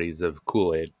quantities of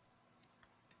Kool-Aid,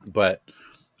 but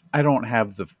I don't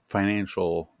have the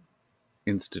financial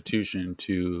institution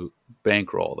to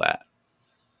bankroll that.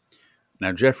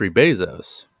 Now, Jeffrey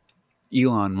Bezos,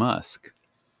 Elon Musk,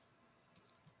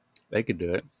 they could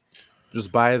do it.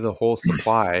 Just buy the whole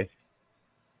supply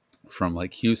from,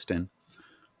 like, Houston.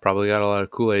 Probably got a lot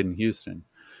of Kool-Aid in Houston.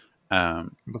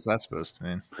 What's that supposed to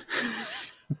mean?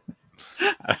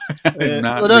 I'm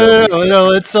not No.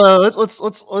 really sure.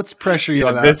 Let's pressure you Yeah,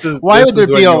 on that. this is- Why this would there is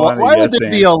be when a you want a why would yes there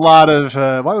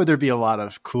be a lot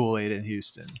of Kool-Aid in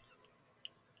Houston?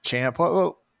 Champ,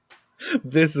 what?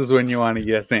 This is when you want to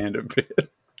yes and a bit.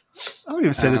 I don't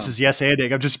even say this is yes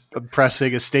anding. I'm just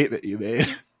pressing a statement you made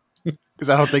because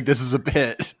I don't think this is a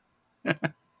bit.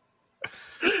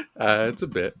 It's a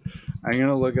bit. I'm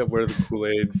gonna look up where the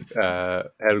Kool-Aid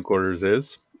headquarters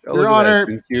is. Oh, Your look at that. Honor- It's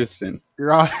in Houston.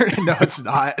 Your Honor, no, it's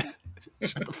not.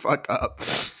 Shut the fuck up.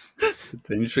 It's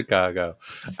in Chicago.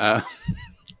 And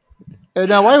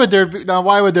now, why would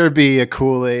there be a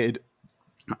Kool-Aid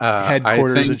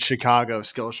headquarters I in think Chicago,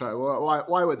 Skillshare?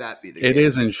 Why would that be the case? it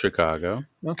is in Chicago.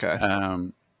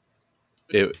 Okay.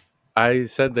 I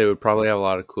said they would probably have a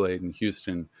lot of Kool-Aid in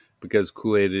Houston because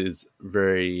Kool-Aid is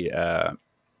very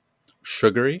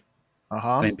sugary,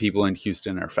 and people in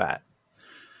Houston are fat.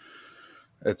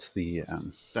 That's the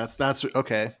That's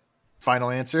okay. Final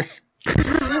answer.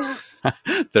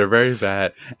 they're very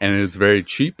fat, and it's very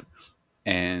cheap,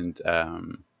 and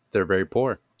they're very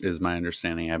poor, is my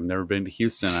understanding. I've never been to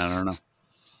Houston. I don't know.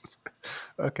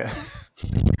 Okay.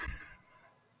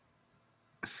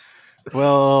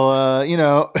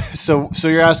 Well, so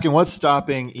you're asking what's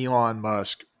stopping Elon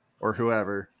Musk or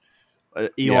whoever?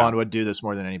 Elon would do this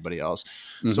more than anybody else.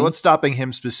 Mhm. So what's stopping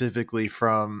him specifically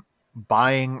from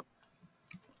buying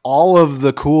all of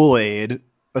the Kool-Aid,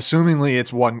 assumingly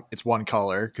it's one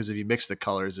color, because if you mix the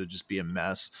colors, it'd just be a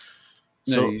mess.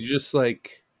 No, So you just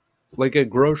like a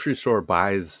grocery store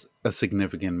buys a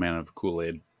significant amount of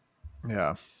Kool-Aid.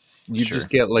 yeah, You Sure. just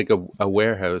get like a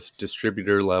warehouse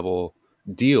distributor level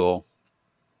deal.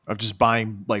 of just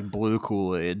buying like blue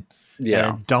Kool-Aid,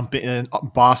 Yeah. and dumping in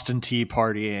Boston Tea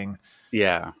partying.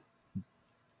 Yeah.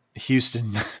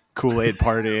 Houston Kool-Aid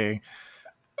partying,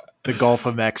 the Gulf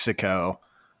of Mexico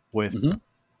with Mhm.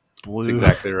 blue. That's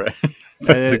exactly right.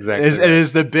 That's exactly It right.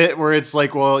 is the bit where it's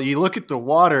like, well, you look at the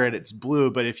water and it's blue,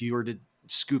 but if you were to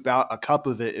scoop out a cup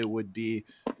of it, it would be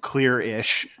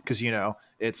clear-ish because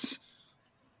it's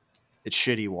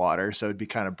shitty water, so it'd be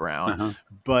kind of brown. Uh-huh.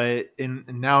 But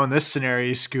now in this scenario,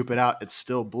 you scoop it out, it's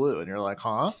still blue, and you're like,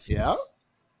 huh? Yeah.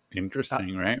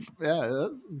 Interesting, right? Yeah,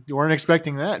 you weren't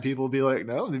expecting that. People would be like,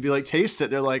 no, they'd be like, taste it.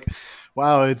 They're like,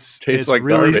 wow, Tastes it's like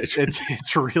really garbage.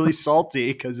 it's really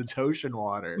salty because it's ocean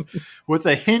water with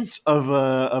a hint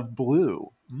of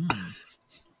blue.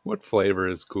 What flavor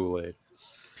is Kool-Aid?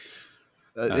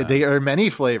 They are many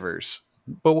flavors.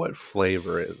 But what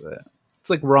flavor is it? It's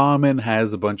like ramen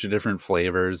has a bunch of different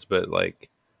flavors, but like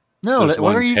No, there's what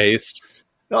one are you? taste.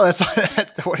 No, that's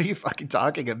what are you fucking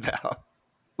talking about?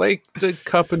 Like the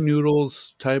cup of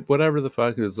noodles type, whatever the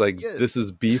fuck. It's like Yeah. this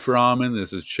is beef ramen,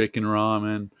 this is chicken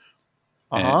ramen.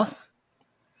 Uh huh.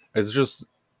 It's just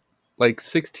like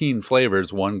 16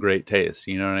 flavors, one great taste.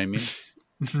 You know what I mean?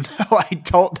 No, I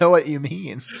don't know what you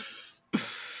mean.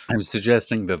 I'm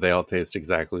suggesting that they all taste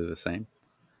exactly the same.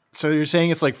 So you're saying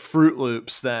it's like Fruit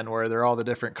Loops then, where they're all the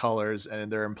different colors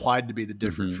and they're implied to be the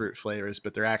different Mhm. fruit flavors,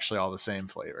 but they're actually all the same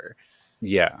flavor.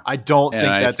 Yeah. I don't And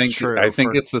think I that's think true. I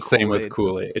think for it's the same with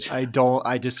Kool-Aid. Kool-Aid.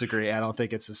 I disagree. I don't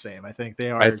think it's the same. I think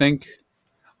they are. I think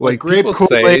like like grape people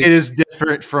Kool-Aid say is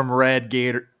different from red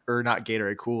Gator or not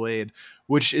Gatorade Kool-Aid,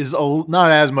 which is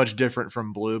not as much different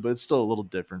from blue, but it's still a little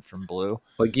different from blue.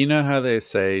 like you know how they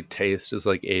say taste is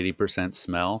like 80%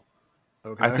 smell?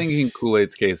 Okay. I think in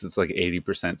Kool-Aid's case it's like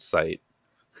 80% sight.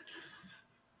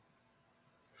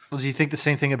 Well, do you think the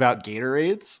same thing about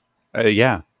Gatorades?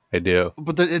 Yeah, I do.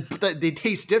 But they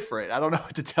taste different. I don't know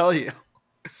what to tell you.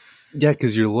 Yeah,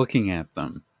 because you're looking at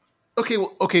them.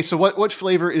 Okay. So what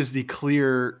flavor is the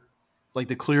clear, like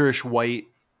the clearish white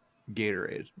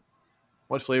Gatorade?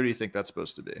 What flavor do you think that's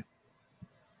supposed to be?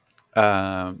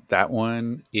 That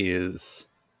one is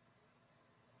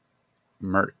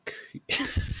Merc.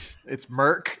 It's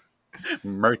Merc.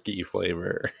 Murky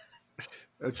flavor.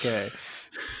 Okay.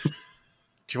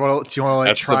 Do you want to like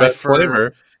That's try the best for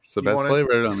flavor. It's the you best wanna-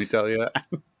 flavor, let me tell you that.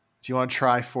 Do you want to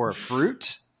try for a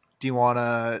fruit? Do you want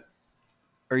to?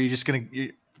 Or are you just gonna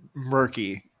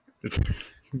murky?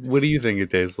 What do you think it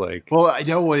tastes like? Well, I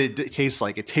know what it tastes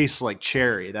like. It tastes like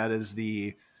cherry. That is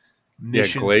the Yeah,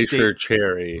 mission Glacier state-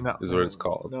 Cherry No, is what it's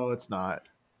called. No, it's not.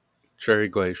 Cherry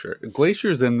Glacier.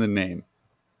 Glacier's in the name.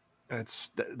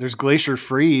 There's Glacier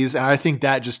Freeze, and I think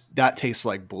that tastes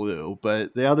like blue,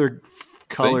 but the other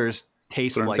colors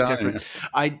taste That's what I'm like telling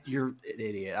different. You're an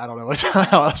idiot. I don't know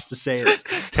how else to say this.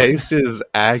 Taste is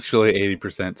actually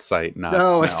 80% sight, not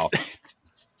smell.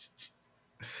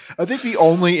 I think the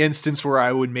only instance where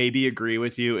I would maybe agree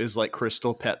with you is like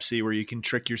Crystal Pepsi, where you can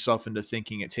trick yourself into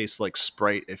thinking it tastes like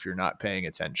Sprite if you're not paying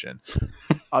attention.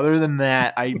 Other than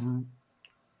that,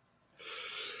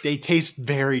 they taste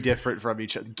very different from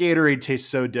each other. Gatorade tastes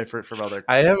so different from other.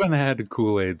 I haven't had a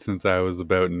Kool-Aid since I was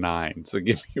about 9, so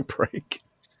give me a break.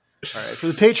 All right, for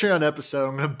the Patreon episode,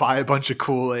 I'm going to buy a bunch of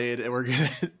Kool-Aid, and we're going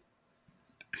to.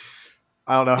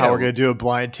 I don't know how Yeah, we're going to do a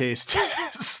blind taste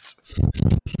test.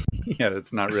 Yeah,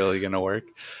 that's not really going to work.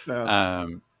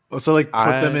 No. So, like, put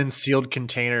I- them in sealed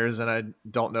containers, and I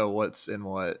don't know what's in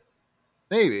what.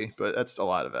 Maybe, but that's a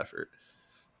lot of effort.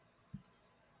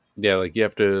 Yeah, like you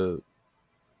have to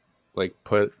like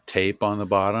put tape on the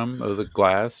bottom of the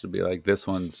glass to be like, this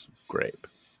one's grape.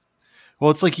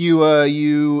 Well, it's like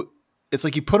it's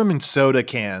like you put them in soda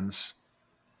cans,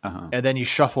 Uh-huh. and then you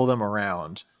shuffle them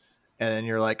around, and then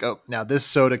you're like, oh, now this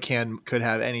soda can could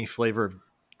have any flavor of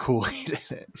Kool-Aid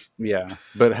in it. Yeah,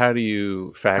 but how do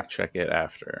you fact check it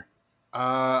after?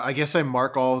 I guess I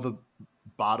mark all the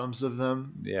bottoms of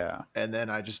them, Yeah, and then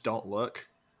I just don't look.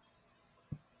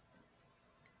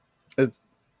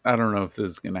 I don't know if this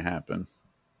is going to happen.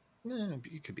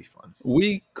 It could be fun.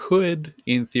 We could,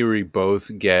 in theory,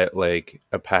 both get like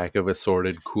a pack of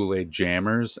assorted Kool-Aid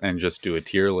jammers and just do a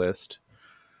tier list.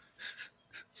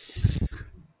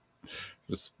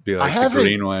 Just be I like, the haven't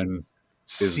green one.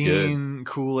 Is Seen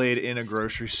Kool-Aid in a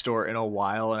grocery store in a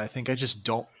while, and I think I just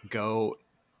don't go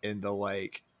in the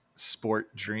like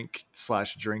sport drink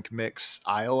 / drink mix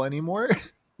aisle anymore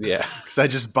Yeah, because I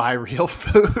just buy real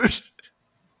food.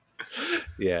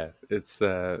 yeah. It's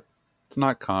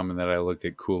not common that I look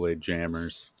at Kool-Aid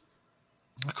jammers.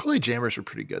 The Kool-Aid jammers were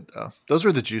pretty good though. Those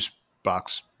were the juice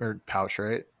box or pouch,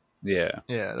 right? Yeah,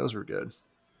 Yeah, those were good.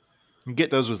 You can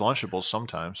get those with Lunchables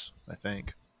sometimes, I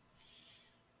think.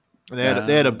 They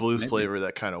had a blue maybe. flavor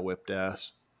that kind of whipped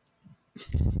ass.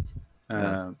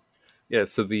 Yeah.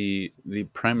 So the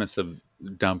premise of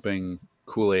dumping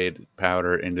Kool-Aid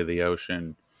powder into the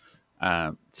ocean.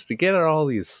 It's to get at all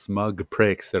these smug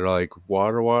pricks that are like,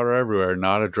 water, water everywhere,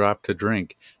 not a drop to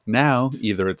drink. Now,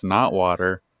 either it's not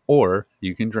water, or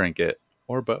you can drink it,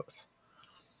 or both.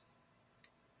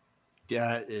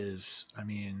 That is, I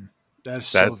mean, that's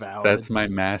so valid. That's my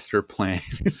master plan,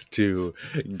 is to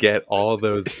get all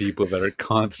those people that are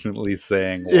constantly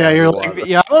saying, water, Yeah, you're water. like,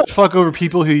 yeah, I want to fuck over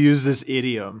people who use this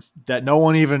idiom that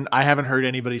I haven't heard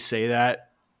anybody say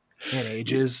that in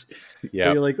ages.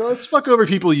 Yeah. You're like, oh, let's fuck over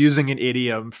people using an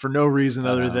idiom for no reason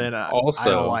other than I also-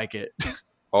 don't like it.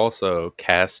 Also,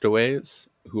 castaways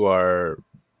who are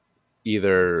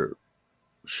either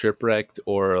shipwrecked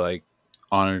or like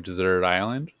on a deserted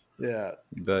island. Yeah.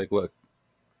 You'd be like, look,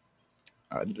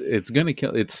 it's gonna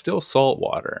kill. It's still salt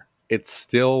water. It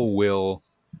still will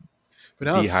But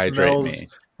now dehydrate it smells, me.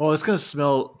 well, it's gonna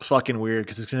smell fucking weird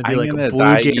because it's gonna be I'm like gonna a blue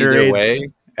die either way.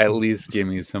 Gatorade. At least give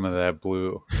me some of that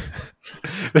blue.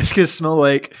 It's gonna smell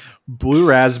like blue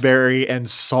raspberry and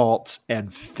salt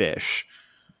and fish.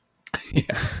 Yeah.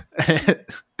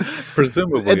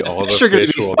 Presumably, And all the fish are gonna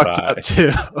fish be will fucked die. up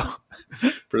too.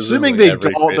 Presumably Assuming they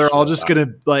every don't, fish they're all will just die.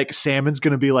 gonna like salmon's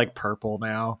gonna be like purple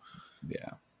now. Yeah.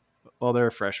 Well,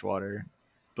 they're freshwater,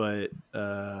 but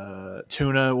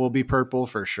tuna will be purple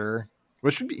for sure.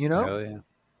 Which would be, Hell yeah.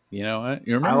 You know what?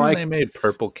 You remember like- when they made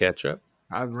purple ketchup?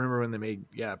 I remember when they made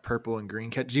purple and green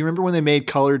ketchup. Do you remember when they made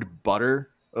colored butter?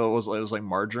 Oh, it was like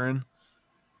margarine.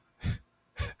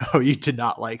 Oh, you did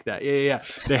not like that. Yeah.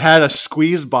 They had a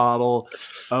squeezed bottle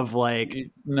of like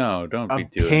No, don't be a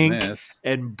doing pink this.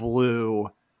 and blue.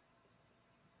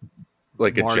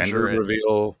 Like a gender margarine.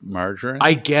 reveal margarine?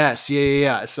 I guess.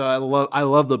 Yeah. So I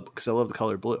love the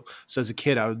color blue. So as a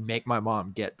kid, I would make my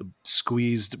mom get the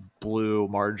squeezed blue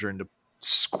margarine to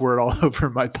squirt all over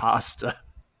my pasta.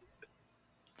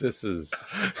 This is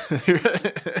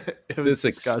It was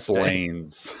this disgusting.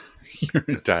 explains your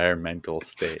entire mental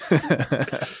state.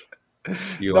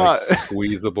 You No, like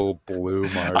squeezable blue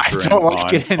margarine. I don't like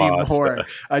on it anymore. pasta.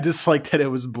 I just like that it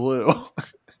was blue.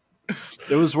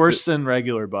 It was worse than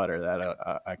regular butter.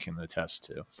 That I can attest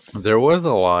to. There was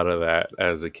a lot of that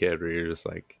as a kid, where you're just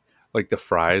like the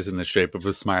fries in the shape of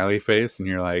a smiley face, and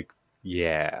you're like,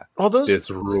 yeah, Well, this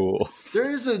rules.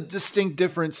 There is a distinct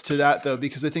difference to that, though,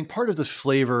 because I think part of the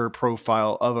flavor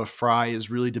profile of a fry is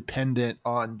really dependent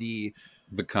on the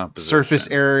The composition. surface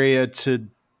area to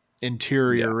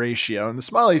interior Yeah. ratio. And the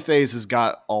smiley face has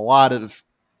got a lot of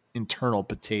internal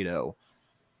potato.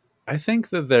 I think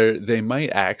that they might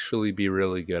actually be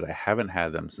really good. I haven't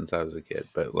had them since I was a kid,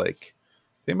 but like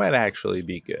they might actually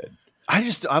be good. I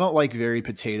don't like very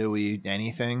potatoey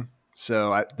anything.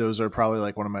 So those are probably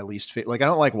like one of my least favorite. Like I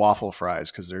don't like waffle fries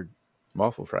because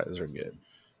Waffle fries are good.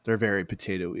 they're very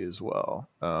potatoey as well.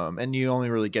 And you only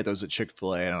really get those at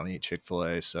Chick-fil-A. I don't eat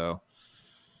Chick-fil-A, so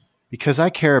because I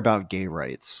care about gay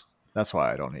rights, that's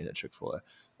why I don't eat at Chick-fil-A.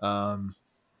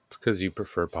 It's because you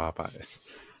prefer Popeyes.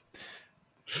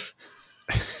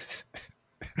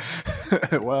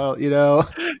 Well, I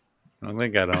don't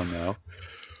think I don't know.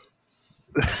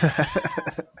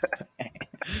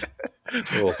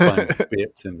 Little fun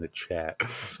bits in the chat.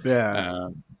 yeah.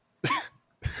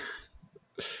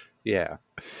 Yeah.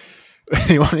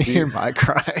 You want to hear my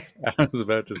cry? I was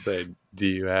about to say, do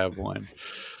you have one?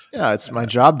 Yeah, it's my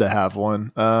job to have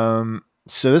one.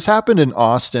 So this happened in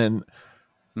Austin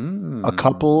a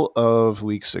couple of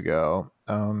weeks ago.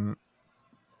 and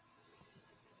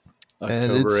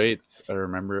October it's- 8th. I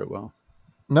remember it well.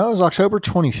 No, it was October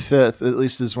 25th, at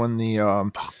least is when the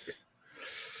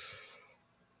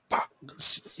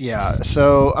yeah.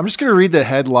 So I'm just going to read the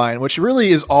headline, which really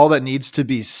is all that needs to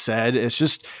be said. It's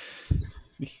just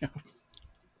Yeah.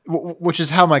 which is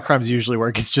how my crimes usually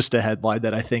work. It's just a headline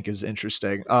that I think is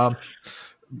interesting. But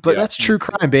Yeah. that's true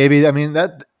crime, baby. I mean,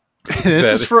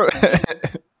 this is for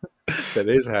That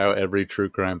is how every true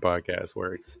crime podcast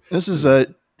works. this is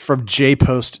from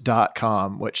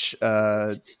jpost.com, which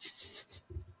I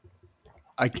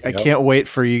can't wait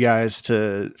for you guys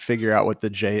to figure out what the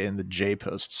J in the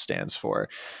JPost stands for.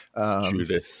 It's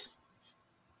Judas.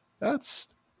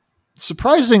 That's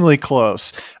surprisingly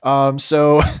close.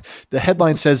 So the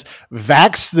headline says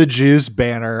 "Vax the Jews"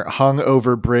 banner hung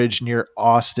over bridge near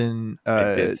Austin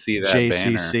I did see that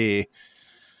JCC,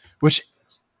 which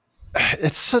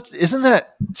isn't that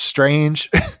strange?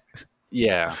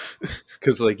 Yeah.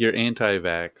 Because, like, you're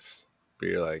anti-vax, but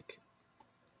you're like,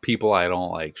 people I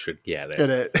don't like should get it. Get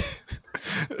it?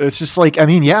 It's just like, I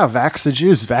mean, yeah, vax the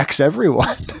Jews, vax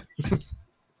everyone.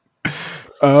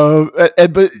 But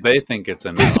They think it's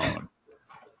a known.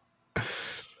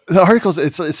 the articles,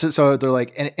 it's so they're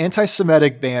like an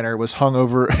anti-Semitic banner was hung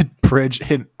over bridge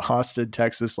in Austin,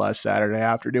 Texas last Saturday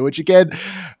afternoon, which again,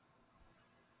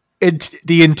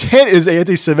 the intent is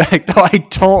anti-Semitic, though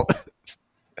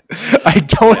I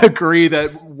don't agree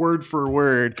that word for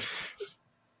word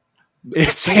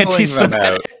it's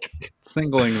anti-Semitic.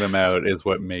 Singling them out is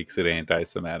what makes it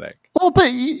anti-Semitic. Well,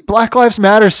 but Black Lives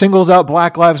Matter singles out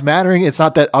Black Lives Mattering. It's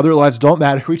not that other lives don't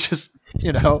matter. We just,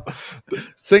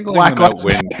 singling Black them out Lives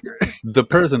when the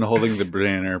person holding the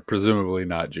banner presumably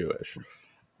not Jewish.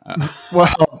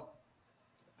 Well,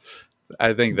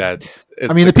 I think that's.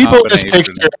 I mean, the people in this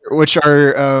picture, which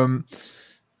are.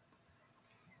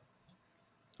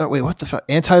 Oh, wait, what the fuck?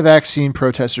 Anti-vaccine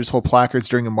protesters hold placards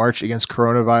during a march against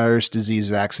coronavirus disease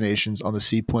vaccinations on the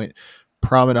Sea Point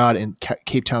Promenade in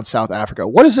Cape Town, South Africa.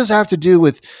 What does this have to do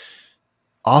with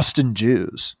Austin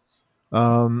Jews?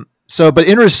 But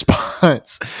in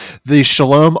response, the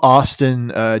Shalom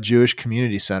Austin Jewish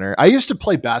Community Center. I used to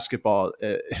play basketball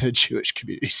at a Jewish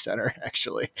community center,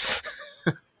 actually.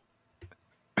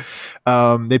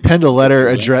 They penned a letter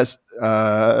address.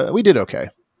 We did okay.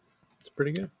 It's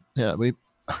pretty good. Yeah,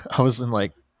 I was in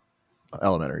like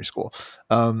elementary school.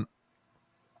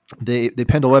 They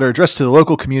penned a letter addressed to the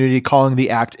local community calling the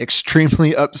act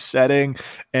extremely upsetting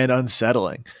and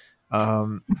unsettling.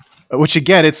 Which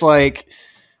again, it's like,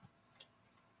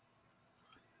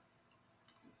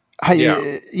 I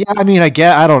mean, I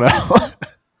don't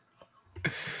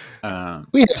know.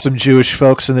 We have some Jewish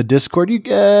folks in the Discord. You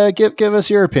give us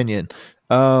your opinion.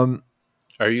 Are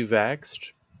you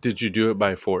vaxxed? Did you do it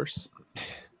by force?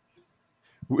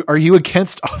 Are you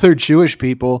against other Jewish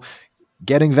people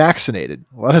getting vaccinated?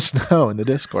 Let us know in the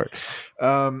Discord.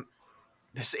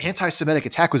 This anti-Semitic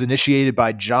attack was initiated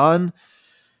by John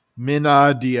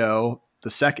Minadio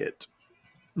II,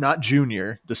 not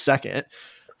Junior, the second.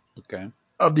 Okay.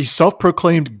 Of the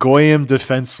self-proclaimed Goyim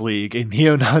Defense League, a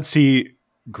neo-Nazi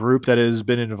group that has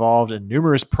been involved in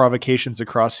numerous provocations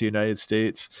across the United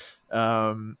States.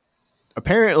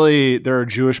 Apparently, there are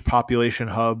Jewish population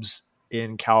hubs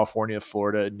in California,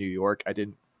 Florida, and New York. I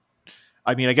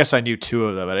guess I knew two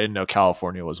of them, but I didn't know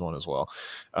California was one as well.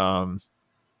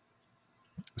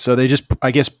 So they just,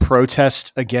 I guess,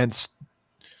 protest against.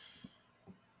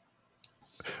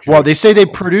 Well, they say they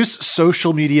produce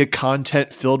social media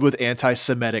content filled with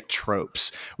anti-Semitic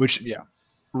tropes, which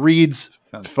reads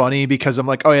funny because I'm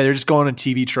like, oh yeah, they're just going on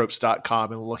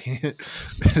tvtropes.com and looking at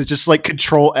just like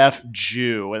Control F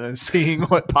Jew and then seeing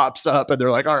what pops up, and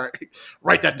they're like, all right,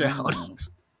 write that down.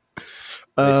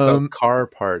 They sell car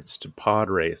parts to pod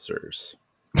racers.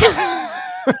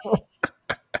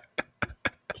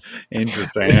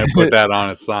 Interesting. I put that on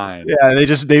a sign. Yeah,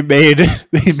 they made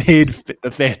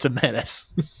the Phantom Menace.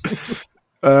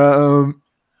 So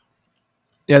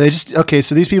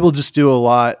these people just do a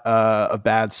lot of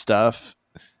bad stuff,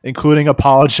 including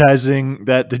apologizing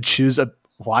that the Jews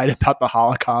lied about the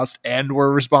Holocaust and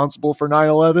were responsible for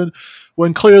 9/11,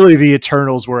 when clearly the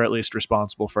Eternals were at least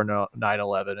responsible for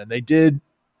 9/11, and they did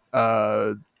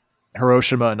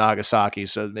Hiroshima and Nagasaki,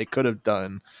 so they could have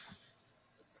done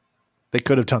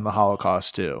the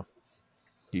Holocaust too.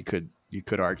 You could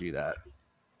argue that.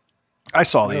 I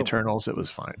saw the Eternals; it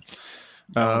was fine.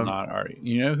 Not Ari.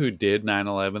 You know who did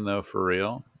 9/11 though for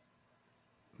real?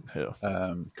 Who?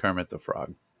 Kermit the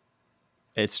Frog.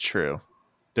 It's true.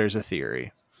 There's a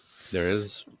theory.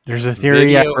 There's a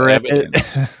theory.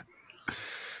 Evidence.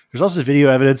 There's also video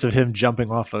evidence of him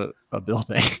jumping off a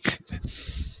building.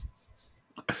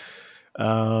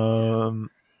 All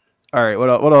right.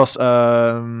 What else?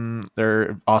 Austin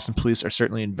police are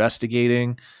certainly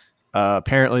investigating.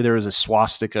 Apparently, there was a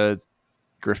swastika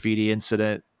graffiti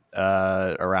incident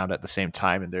around at the same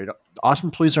time, and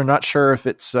Austin police are not sure if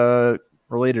it's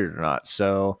related or not.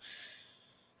 So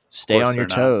stay on your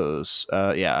toes.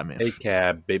 A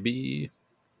cab, baby.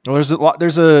 Well,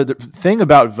 there's a thing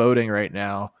about voting right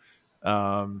now,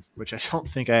 which I don't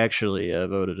think I actually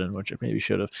voted in, which I maybe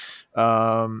should have.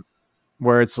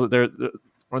 Where it's there.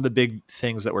 One of the big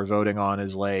things that we're voting on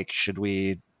is like, should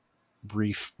we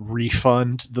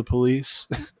refund the police?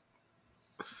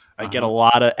 I get a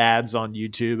lot of ads on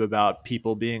YouTube about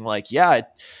people being like,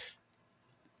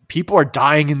 people are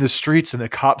dying in the streets and the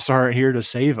cops aren't here to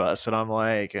save us. And I'm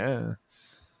like,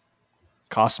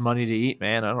 costs money to eat,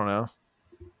 man. I don't know.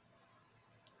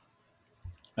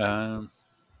 I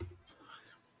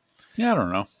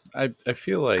don't know. I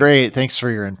feel like... Great. Thanks for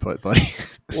your input, buddy.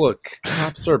 Look,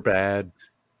 cops are bad,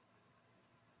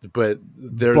 but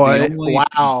they're the only...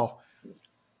 Wow.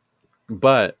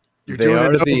 But they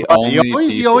are the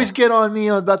only you always get on me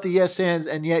about the yes ands,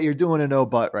 and yet you're doing a no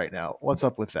but right now. What's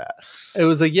up with that? It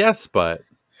was a yes but.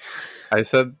 I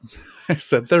said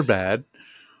they're bad.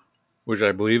 which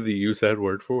I believe that you said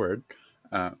word for word.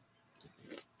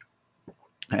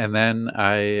 And then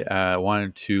I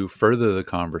wanted to further the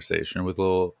conversation with a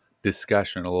little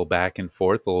discussion, a little back and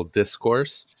forth, a little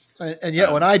discourse. And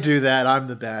yet, when I do that, I'm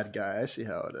the bad guy. I see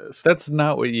how it is. That's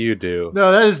not what you do.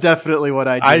 No, that is definitely what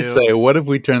I do. I say, what if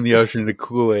we turn the ocean into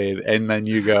Kool-Aid? And then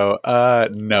you go,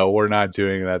 no, we're not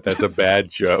doing that. That's a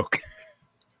bad joke.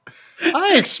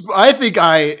 I think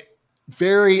I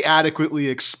very adequately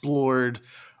explored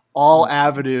all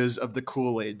avenues of the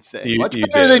Kool-Aid thing. Much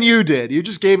better than you did. You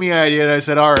just gave me an idea, and I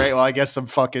said, all right, well, I guess I'm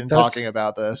fucking talking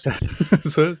about this.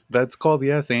 So that's called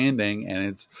yes-anding, and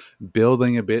it's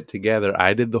building a bit together.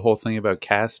 I did the whole thing about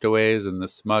castaways and the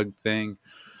smug thing,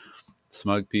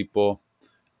 smug people.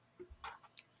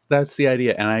 That's the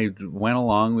idea. And I went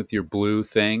along with your blue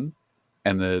thing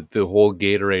and the whole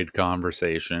Gatorade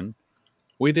conversation.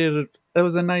 We did it. That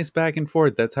was a nice back and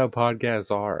forth. That's how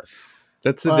podcasts are.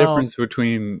 That's the difference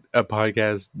between a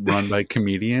podcast run by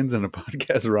comedians and a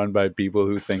podcast run by people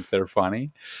who think they're funny.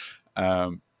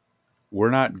 We're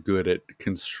not good at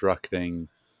constructing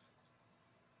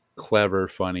clever,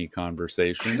 funny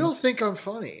conversations. I don't think I'm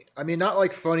funny. I mean, not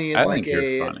like funny in I like think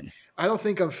you're funny. I don't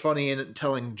think I'm funny in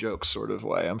telling jokes sort of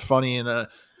way. I'm funny in a.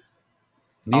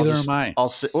 Neither am I. I'll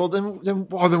say. Well, then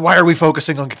why are we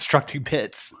focusing on constructing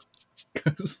bits?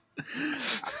 Because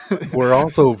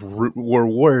we're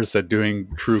worse at doing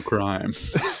true crime.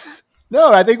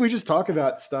 No, I think we just talk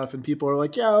about stuff and people are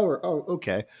like, yeah,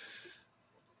 okay.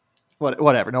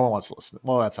 Whatever. No one wants to listen.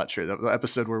 Well, that's not true. The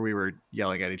episode where we were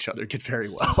yelling at each other did very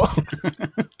well.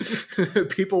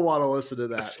 People want to listen to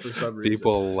that for some reason.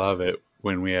 People love it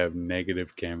when we have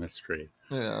negative chemistry.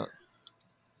 Yeah.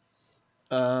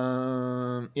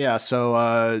 Yeah.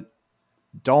 So,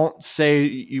 don't say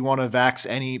you want to vax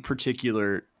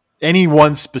any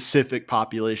one specific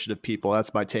population of people.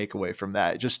 That's my takeaway from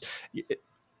that. Just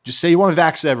say you want to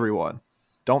vax everyone.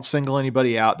 Don't single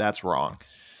anybody out. That's wrong.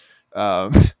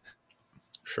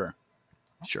 Sure.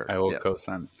 Sure. I will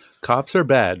co-sign. Cops are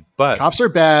bad, but cops are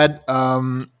bad.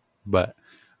 But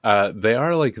they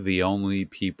are like the only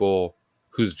people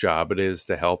whose job it is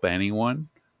to help anyone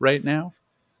right now.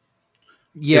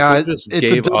 Yeah, if we just it's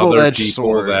gave a other double-edged people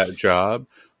sword. that job.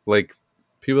 Like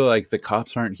people are like the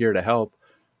cops aren't here to help.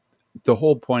 The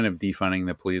whole point of defunding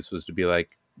the police was to be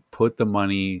like, put the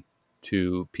money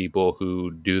to people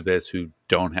who do this, who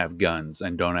don't have guns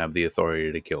and don't have the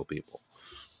authority to kill people.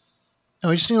 No,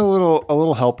 we just need a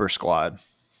little helper squad,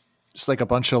 just like a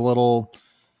bunch of little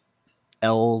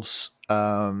elves. They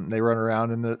run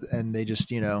around and they just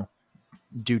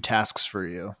do tasks for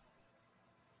you.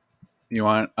 You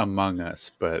want Among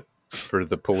Us, but for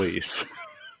the police.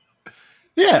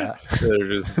 Yeah, They're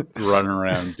just running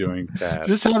around doing tasks.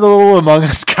 just have the little Among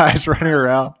Us guys running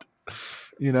around.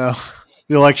 The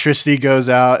electricity goes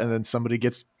out and then somebody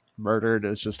gets murdered.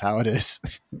 It's just how it is.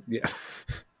 Yeah.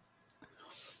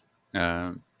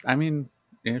 I mean,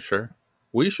 yeah, sure.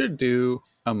 We should do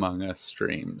Among Us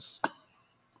streams.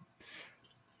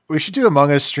 We should do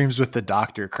Among Us streams with the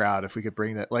doctor crowd if we could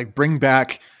bring that. Like, bring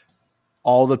back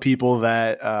all the people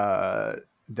that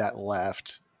that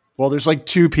left. Well, there's like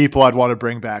 2 people I'd want to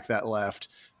bring back that left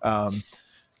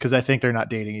because I think they're not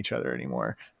dating each other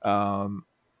anymore.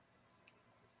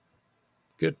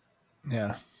 Good.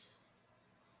 Yeah,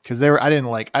 because I didn't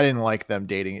like them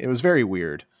dating. It was very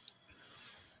weird.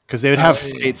 Because they would have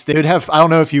fights. They would have. I don't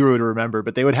know if you would remember,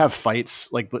 but they would have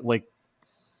fights like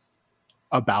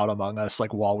about Among Us,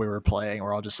 like while we were playing.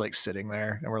 We're all just like sitting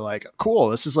there, and we're like, "Cool,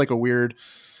 this is like a weird."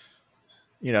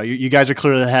 You guys are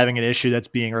clearly having an issue that's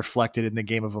being reflected in the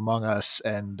game of Among Us,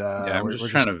 and I'm just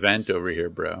trying to vent over here,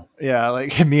 bro. Yeah,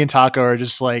 like me and Taco are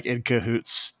just like in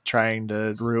cahoots, trying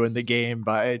to ruin the game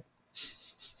by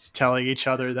telling each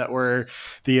other that we're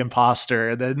the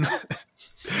imposter, and then.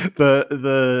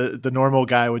 The normal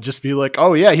guy would just be like,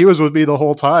 "Oh yeah, he was with me the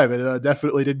whole time, and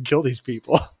definitely didn't kill these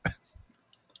people."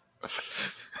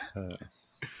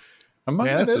 Among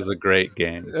Us is a great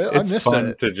game. It's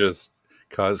fun to just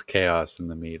cause chaos in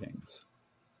the meetings.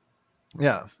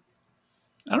 Yeah,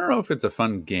 I don't know if it's a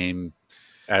fun game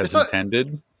as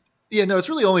intended. No, it's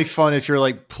really only fun if you're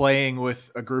like playing with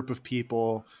a group of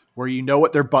people where you know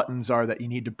what their buttons are that you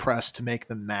need to press to make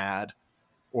them mad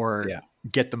or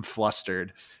get them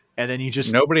flustered, and then you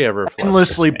just nobody ever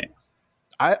endlessly. Me.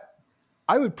 I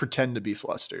would pretend to be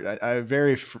flustered. I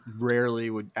very rarely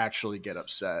would actually get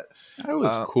upset. I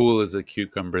was cool as a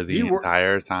cucumber the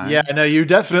entire time. Yeah, no, you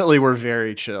definitely were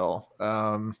very chill.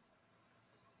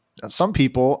 Some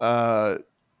people,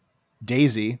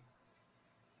 Daisy,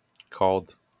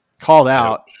 called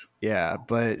out. Yeah,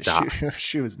 but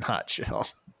she was not chill.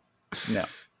 No,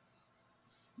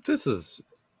 this is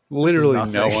Literally,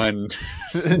 nothing. no one,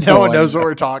 No one knows what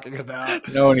we're talking about.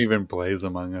 no one even plays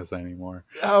Among Us anymore.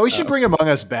 Oh, we should bring Among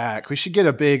Us back. We should get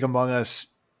a big Among Us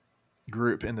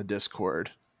group in the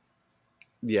Discord,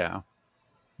 Yeah,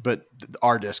 but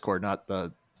our Discord, not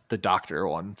the doctor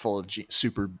one, full of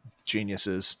super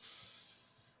geniuses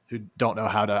who don't know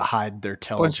how to hide their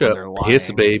tells bunch when of they're lying.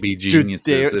 piss baby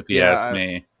geniuses, Dude, if you ask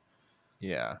me.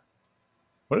 Yeah.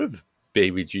 What if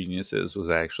baby geniuses was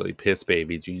actually piss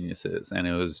baby geniuses, and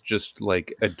it was just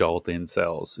like adult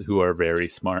incels who are very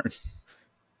smart?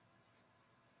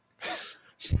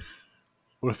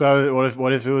 What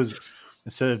if it was,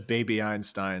 instead of baby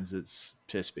Einsteins, it's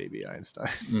piss baby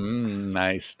Einsteins?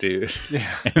 Nice, dude.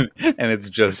 Yeah. and it's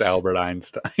just Albert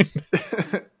Einstein.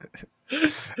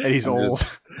 And he's old.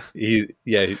 He's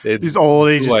old.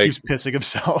 And he just like- keeps pissing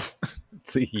himself.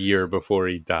 It's a year before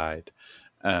he died.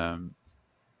 How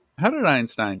did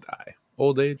Einstein die?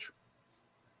 Old age?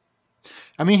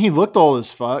 I mean, he looked old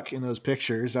as fuck in those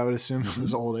pictures. I would assume it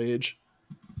was old age.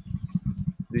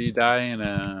 Did he die in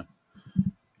an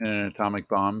atomic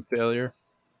bomb failure?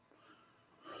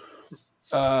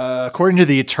 According to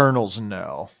the Eternals,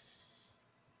 no.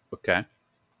 Okay.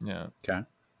 Yeah. Okay.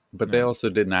 But they also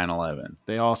did 9/11.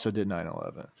 They also did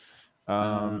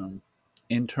 9/11.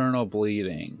 Internal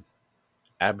bleeding.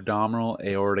 Abdominal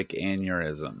aortic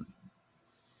aneurysm.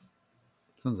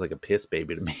 Sounds like a piss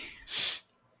baby to me.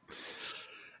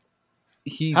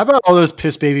 How about all those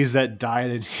piss babies that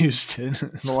died in Houston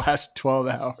in the last 12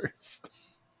 hours?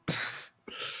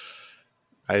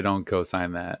 I don't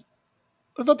co-sign that.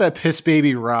 What about that piss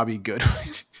baby Robbie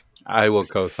Goodwin? I will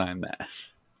co-sign that.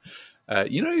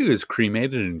 You know he was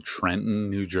cremated in Trenton,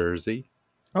 New Jersey?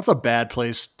 That's a bad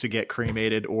place to get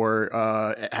cremated or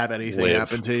have anything Live.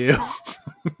 happen to you.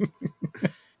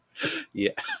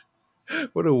 Yeah.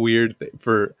 What a weird thing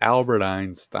for Albert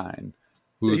Einstein,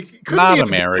 He who's couldn't not have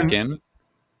American.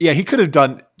 Yeah, he could have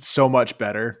done so much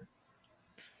better.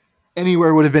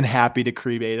 Anywhere would have been happy to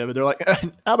cremate him. And they're like,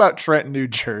 how about Trenton, New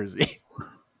Jersey?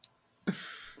 He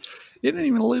didn't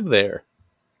even live there.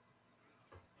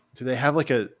 Do they have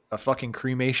like a fucking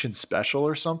cremation special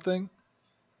or something?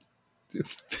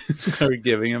 Are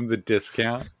giving him the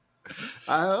discount?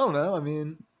 I don't know. I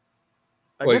mean,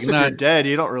 I Like, guess if you're not- dead,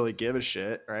 you don't really give a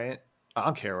shit, right? I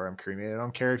don't care where I'm cremated. I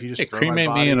don't care if you just Hey, throw cremate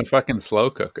my body. me in a fucking slow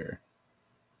cooker.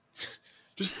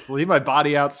 Just leave my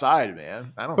body outside,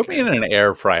 man. I don't Put care. me in an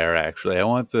air fryer. Actually, I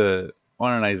want a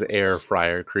nice air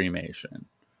fryer cremation.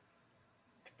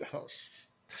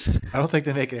 I don't think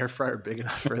they make an air fryer big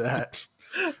enough for that.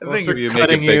 I Unless think they're if you make it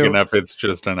cutting big you- enough, it's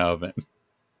just an oven.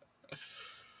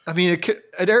 I mean,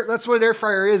 that's what an air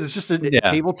fryer is. It's just a Yeah.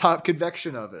 tabletop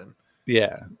convection oven.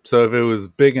 Yeah. So if it was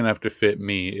big enough to fit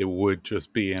me, it would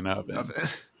just be an oven.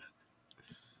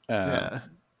 Yeah.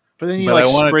 But then you but I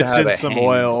like want it to spritz have in a some handle.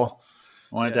 oil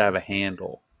I want it to have a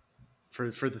handle. for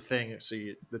the thing, so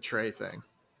the tray thing.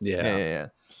 Yeah. Yeah.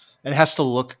 And it has to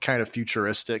look kind of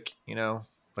futuristic,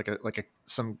 like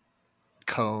some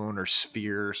cone or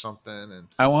sphere or something. And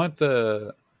I want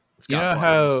the. it's You got know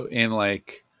how buttons. in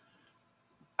like,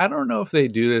 I don't know if they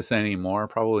do this anymore.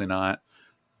 Probably not.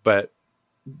 But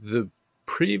the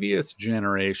previous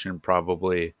generation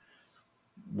probably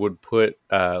would put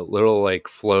little like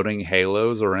floating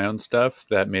halos around stuff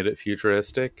that made it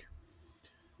futuristic.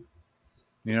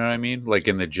 You know what I mean? Like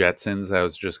in the Jetsons, I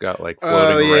was just got like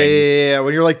floating rings. Yeah.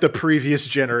 When you're like the previous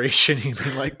generation, you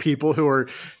mean like people who are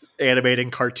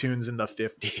animating cartoons in the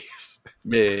 50s.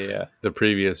 Yeah. The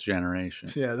previous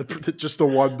generation. Yeah, just the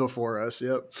one before us.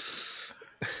 Yep.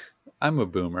 I'm a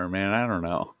boomer, man. I don't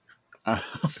know.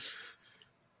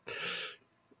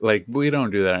 Like we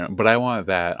don't do that, but I want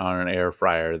that on an air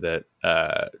fryer that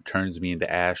turns me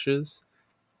into ashes,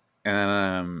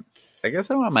 and I guess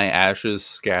I want my ashes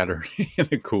scattered in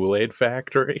a Kool-Aid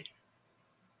factory.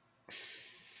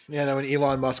 Yeah, then when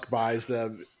Elon Musk buys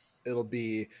them, it'll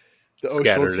be the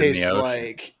Scattered ocean in the tastes ocean.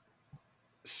 like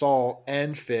salt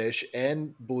and fish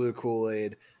and blue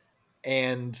Kool-Aid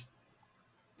and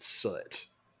soot.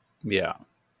 Yeah,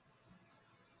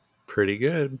 pretty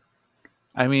good.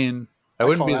 I mean, I I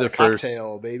wouldn't call be that the a first.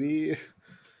 cocktail, baby.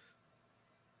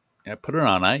 Yeah, put it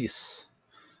on ice.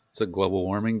 It's a global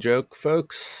warming joke,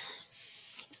 folks.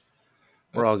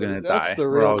 We're all gonna die. The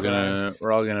We're real all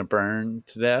crime. gonna burn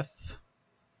to death.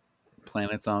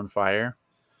 Planet's on fire.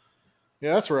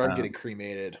 Yeah, that's where I'm Um, getting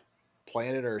cremated.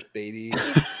 Planet Earth, baby.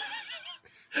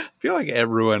 I feel like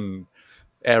everyone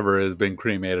ever has been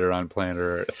cremated on planet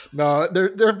Earth. No,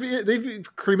 they've been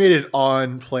cremated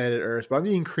on planet Earth, but I'm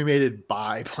being cremated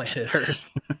by planet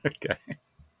Earth. Okay.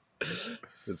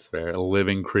 That's fair. A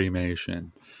living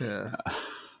cremation. Yeah.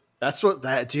 That's what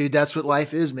that's what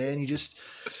life is, man.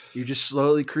 You're just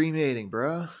slowly cremating,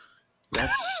 bro.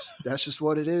 That's just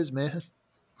what it is, man.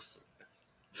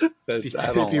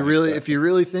 If you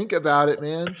really think about it,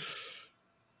 man,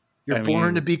 you're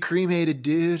born to be cremated,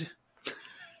 dude.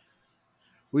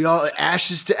 We all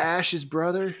ashes to ashes,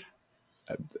 brother.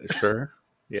 Sure.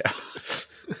 Yeah.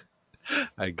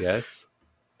 I guess.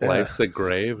 Life's a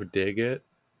grave. Dig it.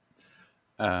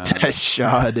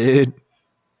 Shaw, dude.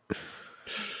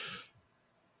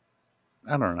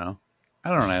 I don't know.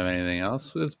 I don't have anything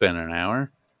else. It's been an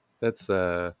hour. That's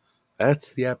the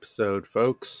episode,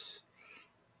 folks.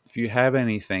 If you have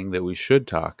anything that we should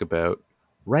talk about,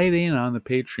 write in on the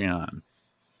Patreon.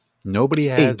 Nobody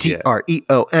has yet.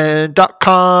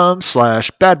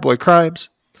 patreon.com/badboycrimes.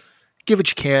 Give what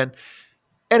you can.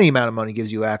 Any amount of money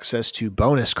gives you access to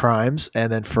bonus crimes,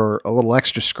 and then for a little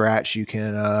extra scratch, you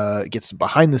can get some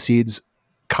behind the scenes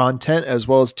content, as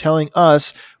well as telling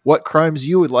us what crimes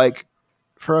you would like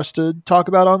for us to talk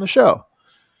about on the show.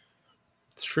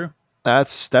 It's true. That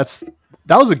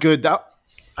was a good.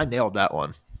 I nailed that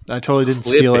one. I totally didn't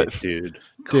steal it, dude.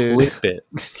 Clip it.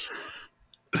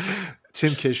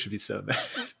 Tim Kish should be so mad.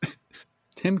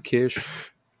 Tim Kish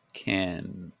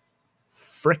can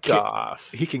frick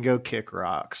off. He can go kick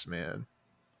rocks, man.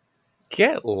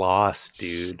 Get lost,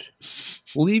 dude.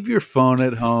 Leave your phone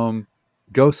at home.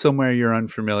 Go somewhere you're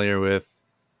unfamiliar with,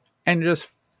 and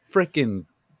just frickin'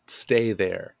 stay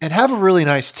there. And have a really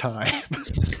nice time.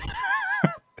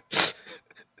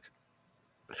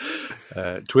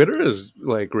 Twitter is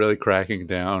like really cracking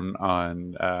down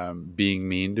on being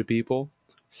mean to people,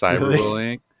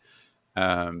 cyberbullying.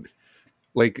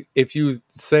 Like if you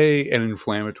say an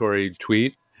inflammatory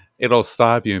tweet, it'll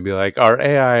stop you and be like, "Our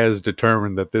AI has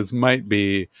determined that this might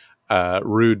be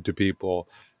rude to people.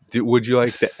 Would you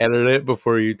like to edit it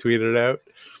before you tweet it out?"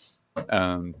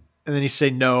 And then you say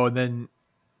no, and then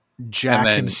Jack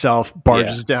himself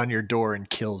barges down your door and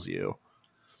kills you.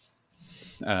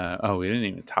 We didn't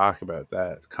even talk about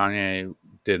that. Kanye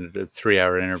did a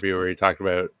 3-hour interview where he talked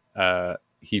about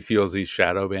he feels he's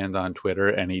shadow banned on Twitter,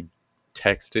 and he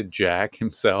texted Jack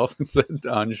himself and said,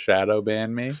 "Unshadow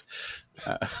ban me."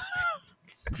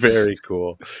 Very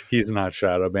cool. He's not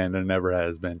shadow banned and never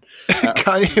has been.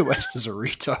 Kanye West is a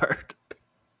retard.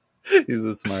 He's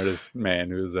the smartest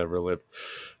man who's ever lived.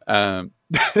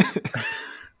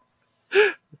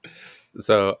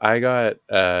 So I got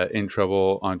in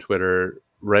trouble on Twitter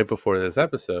right before this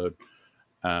episode,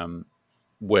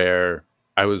 where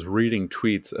I was reading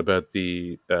tweets about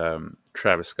the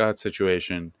Travis Scott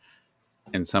situation,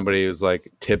 and somebody was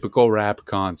like, "Typical rap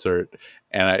concert,"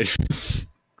 and I just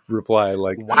replied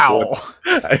like, "Wow!"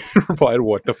 I replied,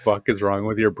 "What the fuck is wrong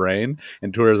with your brain?"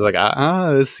 And Twitter's like,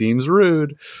 "This seems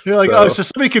rude." You're like, "Oh, so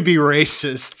somebody could be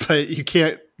racist, but you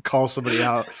can't call somebody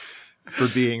out for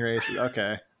being racist."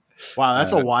 Okay. Wow,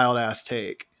 that's a wild ass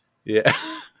take. Yeah.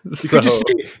 You could just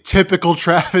say typical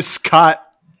Travis Scott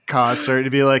concert to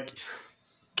be like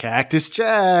Cactus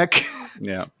Jack.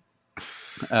 Yeah.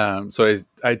 So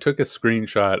I took a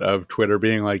screenshot of Twitter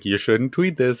being like, "You shouldn't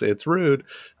tweet this, it's rude."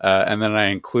 And then I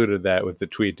included that with the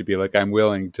tweet to be like, "I'm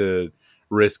willing to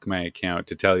risk my account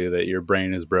to tell you that your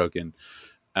brain is broken."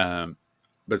 But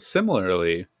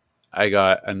similarly, I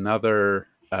got another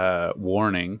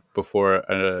warning before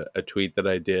a tweet that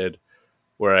I did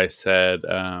where I said,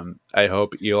 "I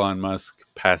hope Elon Musk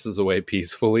passes away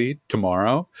peacefully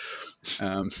tomorrow."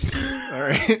 All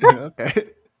right.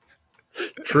 Okay.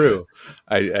 True.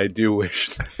 I do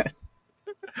wish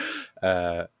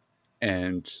that.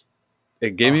 And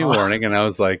it gave me a warning, and I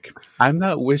was like, I'm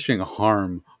not wishing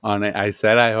harm on it. I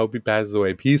said, I hope he passes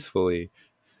away peacefully.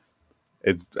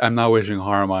 I'm not wishing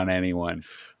harm on anyone.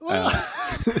 I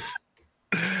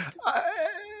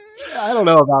don't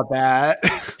know about that.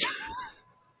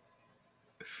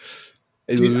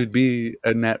 It would be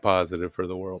a net positive for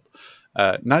the world.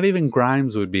 Not even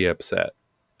Grimes would be upset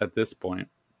at this point.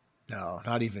 No,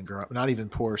 not even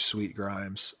poor sweet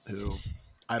Grimes, who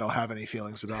I don't have any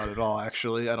feelings about at all.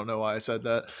 Actually, I don't know why I said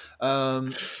that.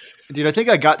 Dude, I think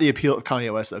I got the appeal of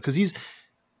Kanye West though, because he's,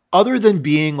 other than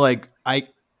being like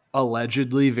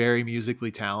allegedly very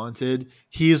musically talented,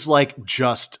 he's like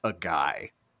just a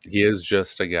guy. He is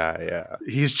just a guy, yeah.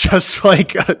 He's just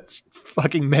like a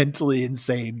fucking mentally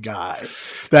insane guy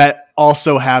that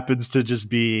also happens to just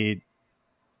be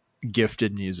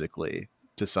gifted musically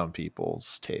to some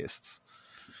people's tastes.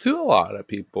 To a lot of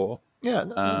people.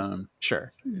 Yeah.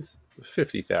 Sure.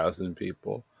 50,000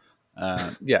 people.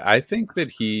 Yeah, I think that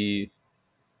he,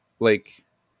 look,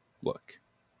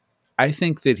 I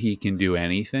think that he can do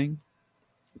anything.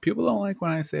 People don't like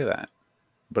when I say that,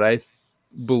 but I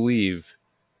believe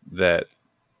that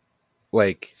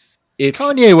Like, if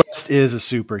Kanye West is a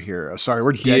superhero. Sorry,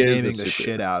 we're He dead is a naming the superhero.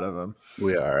 shit out of him.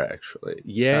 we are actually,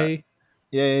 yay,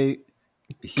 Yay.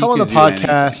 he Come on the could do anything.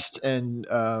 podcast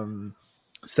and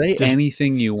Say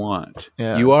anything you want.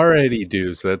 Yeah. You already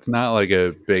do, so it's not like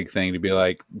a big thing to be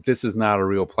like, this is not a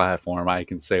real platform. I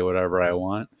can say whatever I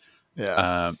want.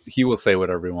 yeah. He will say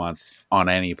whatever he wants on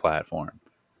any platform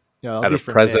Yeah, I'll at be a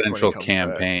for Nick when he presidential comes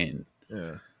campaign. back.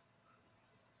 Yeah.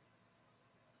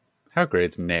 How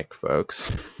great's Nick,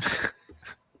 folks?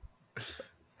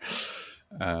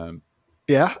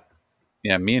 Yeah.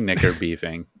 Yeah, me and Nick are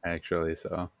beefing, actually,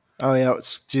 so Oh yeah.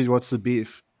 What's the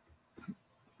beef?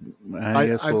 I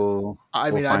guess we'll I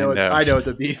mean, find out. I know what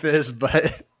the beef is,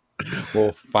 but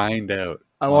We'll find out.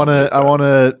 I on want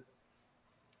the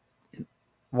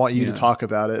you to Yeah. talk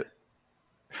about it.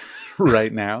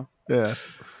 right now. Yeah.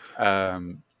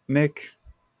 Nick,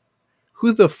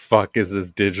 who the fuck is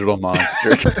this digital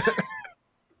monster?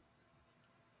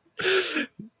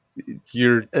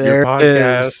 Your There it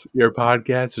podcast, is. your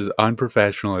podcast is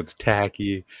unprofessional. It's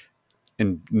tacky,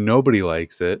 and nobody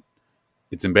likes it.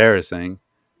 It's embarrassing.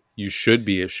 You should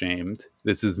be ashamed.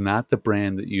 This is not the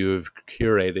brand that you have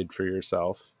curated for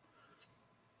yourself.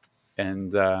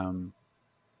 And I mean,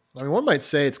 one might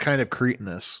say it's kind of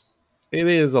cretinous. it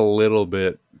is a little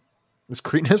bit. Is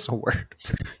cretinous a word?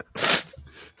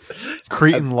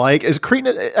 Cretin-like is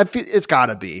cretin. It's got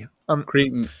to be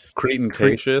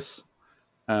Cretentatious.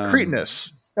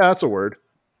 cretinous. Yeah, that's a word.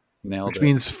 Nailed Which it.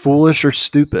 means foolish or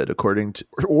stupid, according to,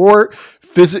 or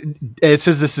it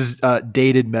says this is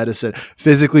dated medicine,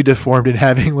 physically deformed and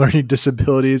having learning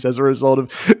disabilities as a result of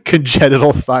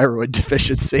congenital thyroid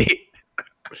deficiency.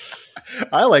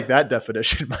 I like that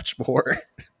definition much more.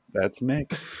 That's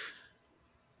Nick.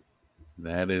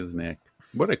 That is Nick.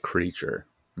 What a creature.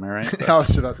 Am I right? I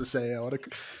was about to say, yeah,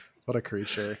 what a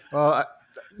creature. Well,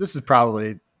 this is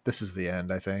the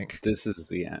end, I think, This is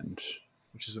the end.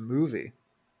 which is a movie.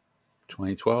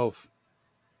 2012.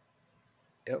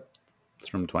 Yep. It's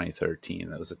from 2013.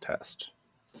 That was a test.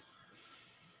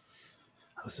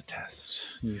 That was a test.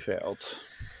 You failed.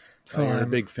 So you're a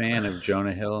big fan of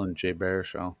Jonah Hill and Jay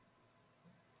Baruchel.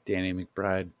 Danny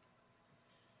McBride.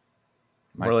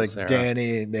 More like Cera.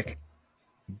 Danny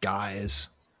McGuys.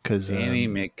 Because Danny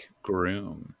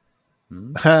McGroom.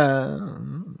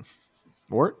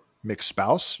 or mixed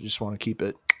spouse. You just want to keep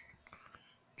it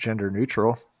gender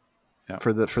neutral. Yeah.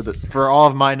 For all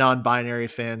of my non-binary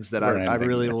fans that We're I ending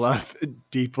really this. love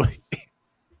deeply,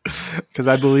 because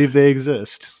I believe they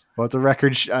exist. But the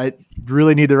record, I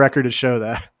really need the record to show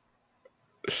that.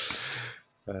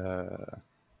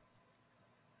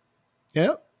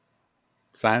 Yep.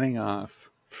 Signing off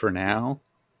for now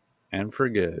and for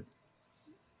good.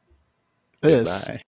 This Goodbye.